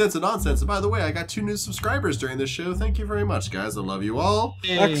My 2 Cents of Nonsense. And by the way, I got 2 new subscribers during this show. Thank you very much, guys. I love you all.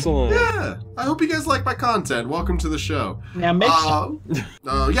 excellent. Yeah, I hope you guys like my content. Welcome to the show. Now make I'm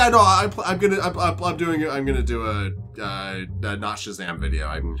gonna do a not Shazam video.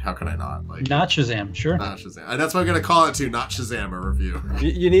 I mean, how can I not? Like, not Shazam, sure. not Shazam. And that's what I'm gonna call it too. Not Shazam, a review.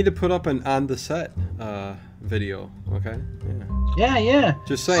 You need to put up an on the set video, okay? Yeah.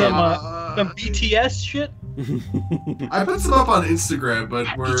 Just saying. Some BTS shit. I put some up on Instagram, but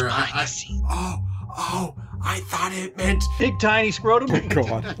where I thought it meant. Big tiny scrotum.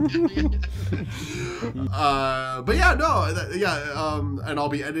 God. But yeah, no, and I'll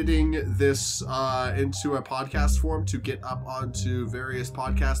be editing this into a podcast form to get up onto various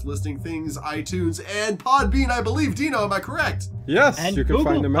podcast listing things, iTunes and Podbean, I believe. Dino, am I correct? Yes, And you can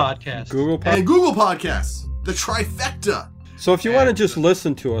Google find them at Podcasts. Google Podcasts. And Google Podcasts, the trifecta. So if you want to just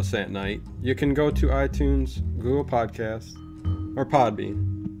listen to us at night, you can go to iTunes, Google Podcasts, or Podbean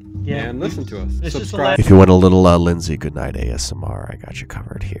and listen to us. This is the Subscribe. last- If you want a little Lindsay Goodnight ASMR, I got you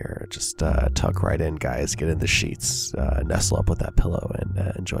covered here. Just tuck right in, guys. Get in the sheets, nestle up with that pillow,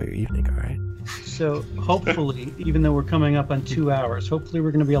 and enjoy your evening, all right? So hopefully, even though we're coming up on 2 hours, hopefully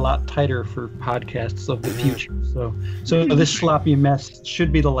we're going to be a lot tighter for podcasts of the future. So this sloppy mess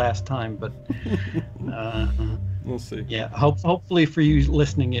should be the last time, but We'll see. yeah, hopefully for you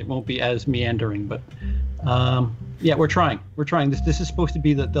listening, it won't be as meandering. But yeah, we're trying. This is supposed to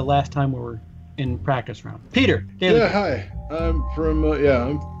be the last time we're in practice round. Peter, Daily. Yeah, hi. I'm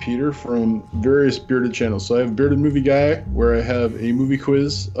Peter from various bearded channels. So I have Bearded Movie Guy, where I have a movie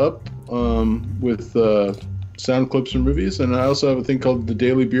quiz up with sound clips from movies, and I also have a thing called The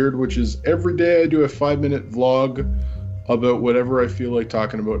Daily Beard, which is every day I do a 5-minute vlog about whatever I feel like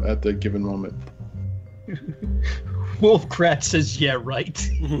talking about at the given moment. Wolf Kratz says, "Yeah, right."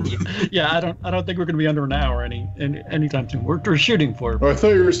 Yeah, I don't think we're going to be under an hour anytime soon. We're shooting for. Oh, I thought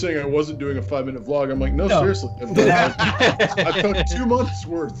you were saying I wasn't doing a 5-minute vlog. I'm like, no. Seriously, I've done 2 months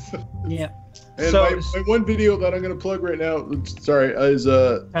worth. Yeah. And So- my one video that I'm going to plug right now, is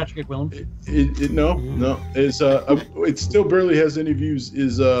Patrick McWilliams. it still barely has any views.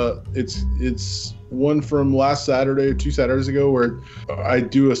 It's one from last Saturday or 2 Saturdays ago, where I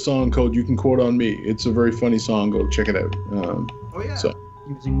do a song called "You Can Quote on Me." It's a very funny song. Go check it out. Oh, yeah. So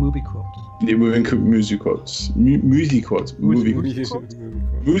Using movie quotes. the music quotes, movie quotes.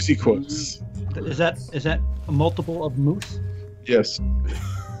 Music quotes. Is that a multiple of moose? Yes.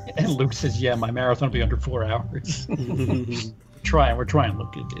 And Luke says, "Yeah, my marathon will be under 4 hours." We're trying.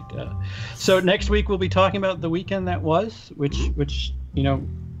 Look at it. So next week we'll be talking about the weekend that was, which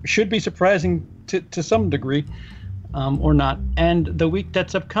should be surprising to some degree, or not. And the week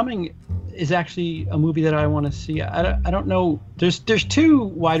that's upcoming is actually a movie that I want to see. I don't know. There's 2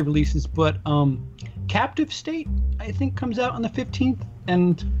 wide releases, but Captive State I think comes out on the 15th,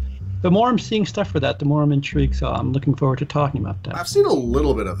 and the more I'm seeing stuff for that, the more I'm intrigued. So I'm looking forward to talking about that. I've seen a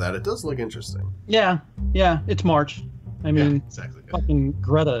little bit of that. It does look interesting. Yeah, it's March. I mean, exactly. fucking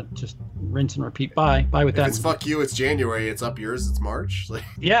Greta, just rinse and repeat. Bye with If that. it's fuck you, it's January. It's up yours, it's March. Like,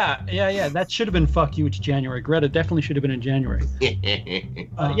 Yeah. That should have been fuck you. It's January. Greta definitely should have been in January.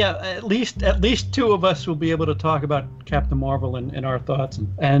 Yeah, at least 2 of us will be able to talk about Captain Marvel and our thoughts,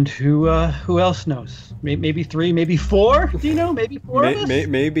 and who else knows? Maybe 3, maybe 4. Do you know? Maybe 4 of us.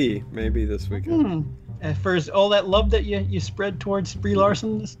 Maybe this weekend. For all that love that you spread towards Brie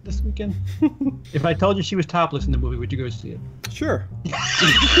Larson this weekend. If I told you she was topless in the movie, would you go see it? Sure.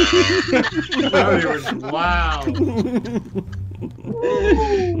 Wow.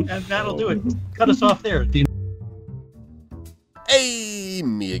 And that'll do it. Cut us off there. Hey,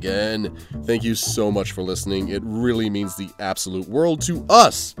 me again. Thank you so much for listening. It really means the absolute world to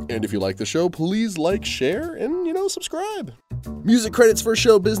us. And if you like the show, please like, share, and, subscribe. Music credits for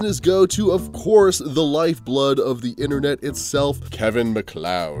Show Business go to, of course, the lifeblood of the internet itself, Kevin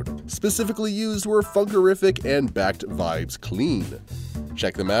MacLeod. Specifically used were Funkerific and Backed Vibes Clean.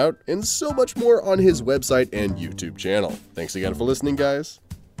 Check them out and so much more on his website and YouTube channel. Thanks again for listening, guys.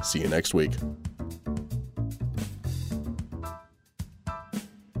 See you next week.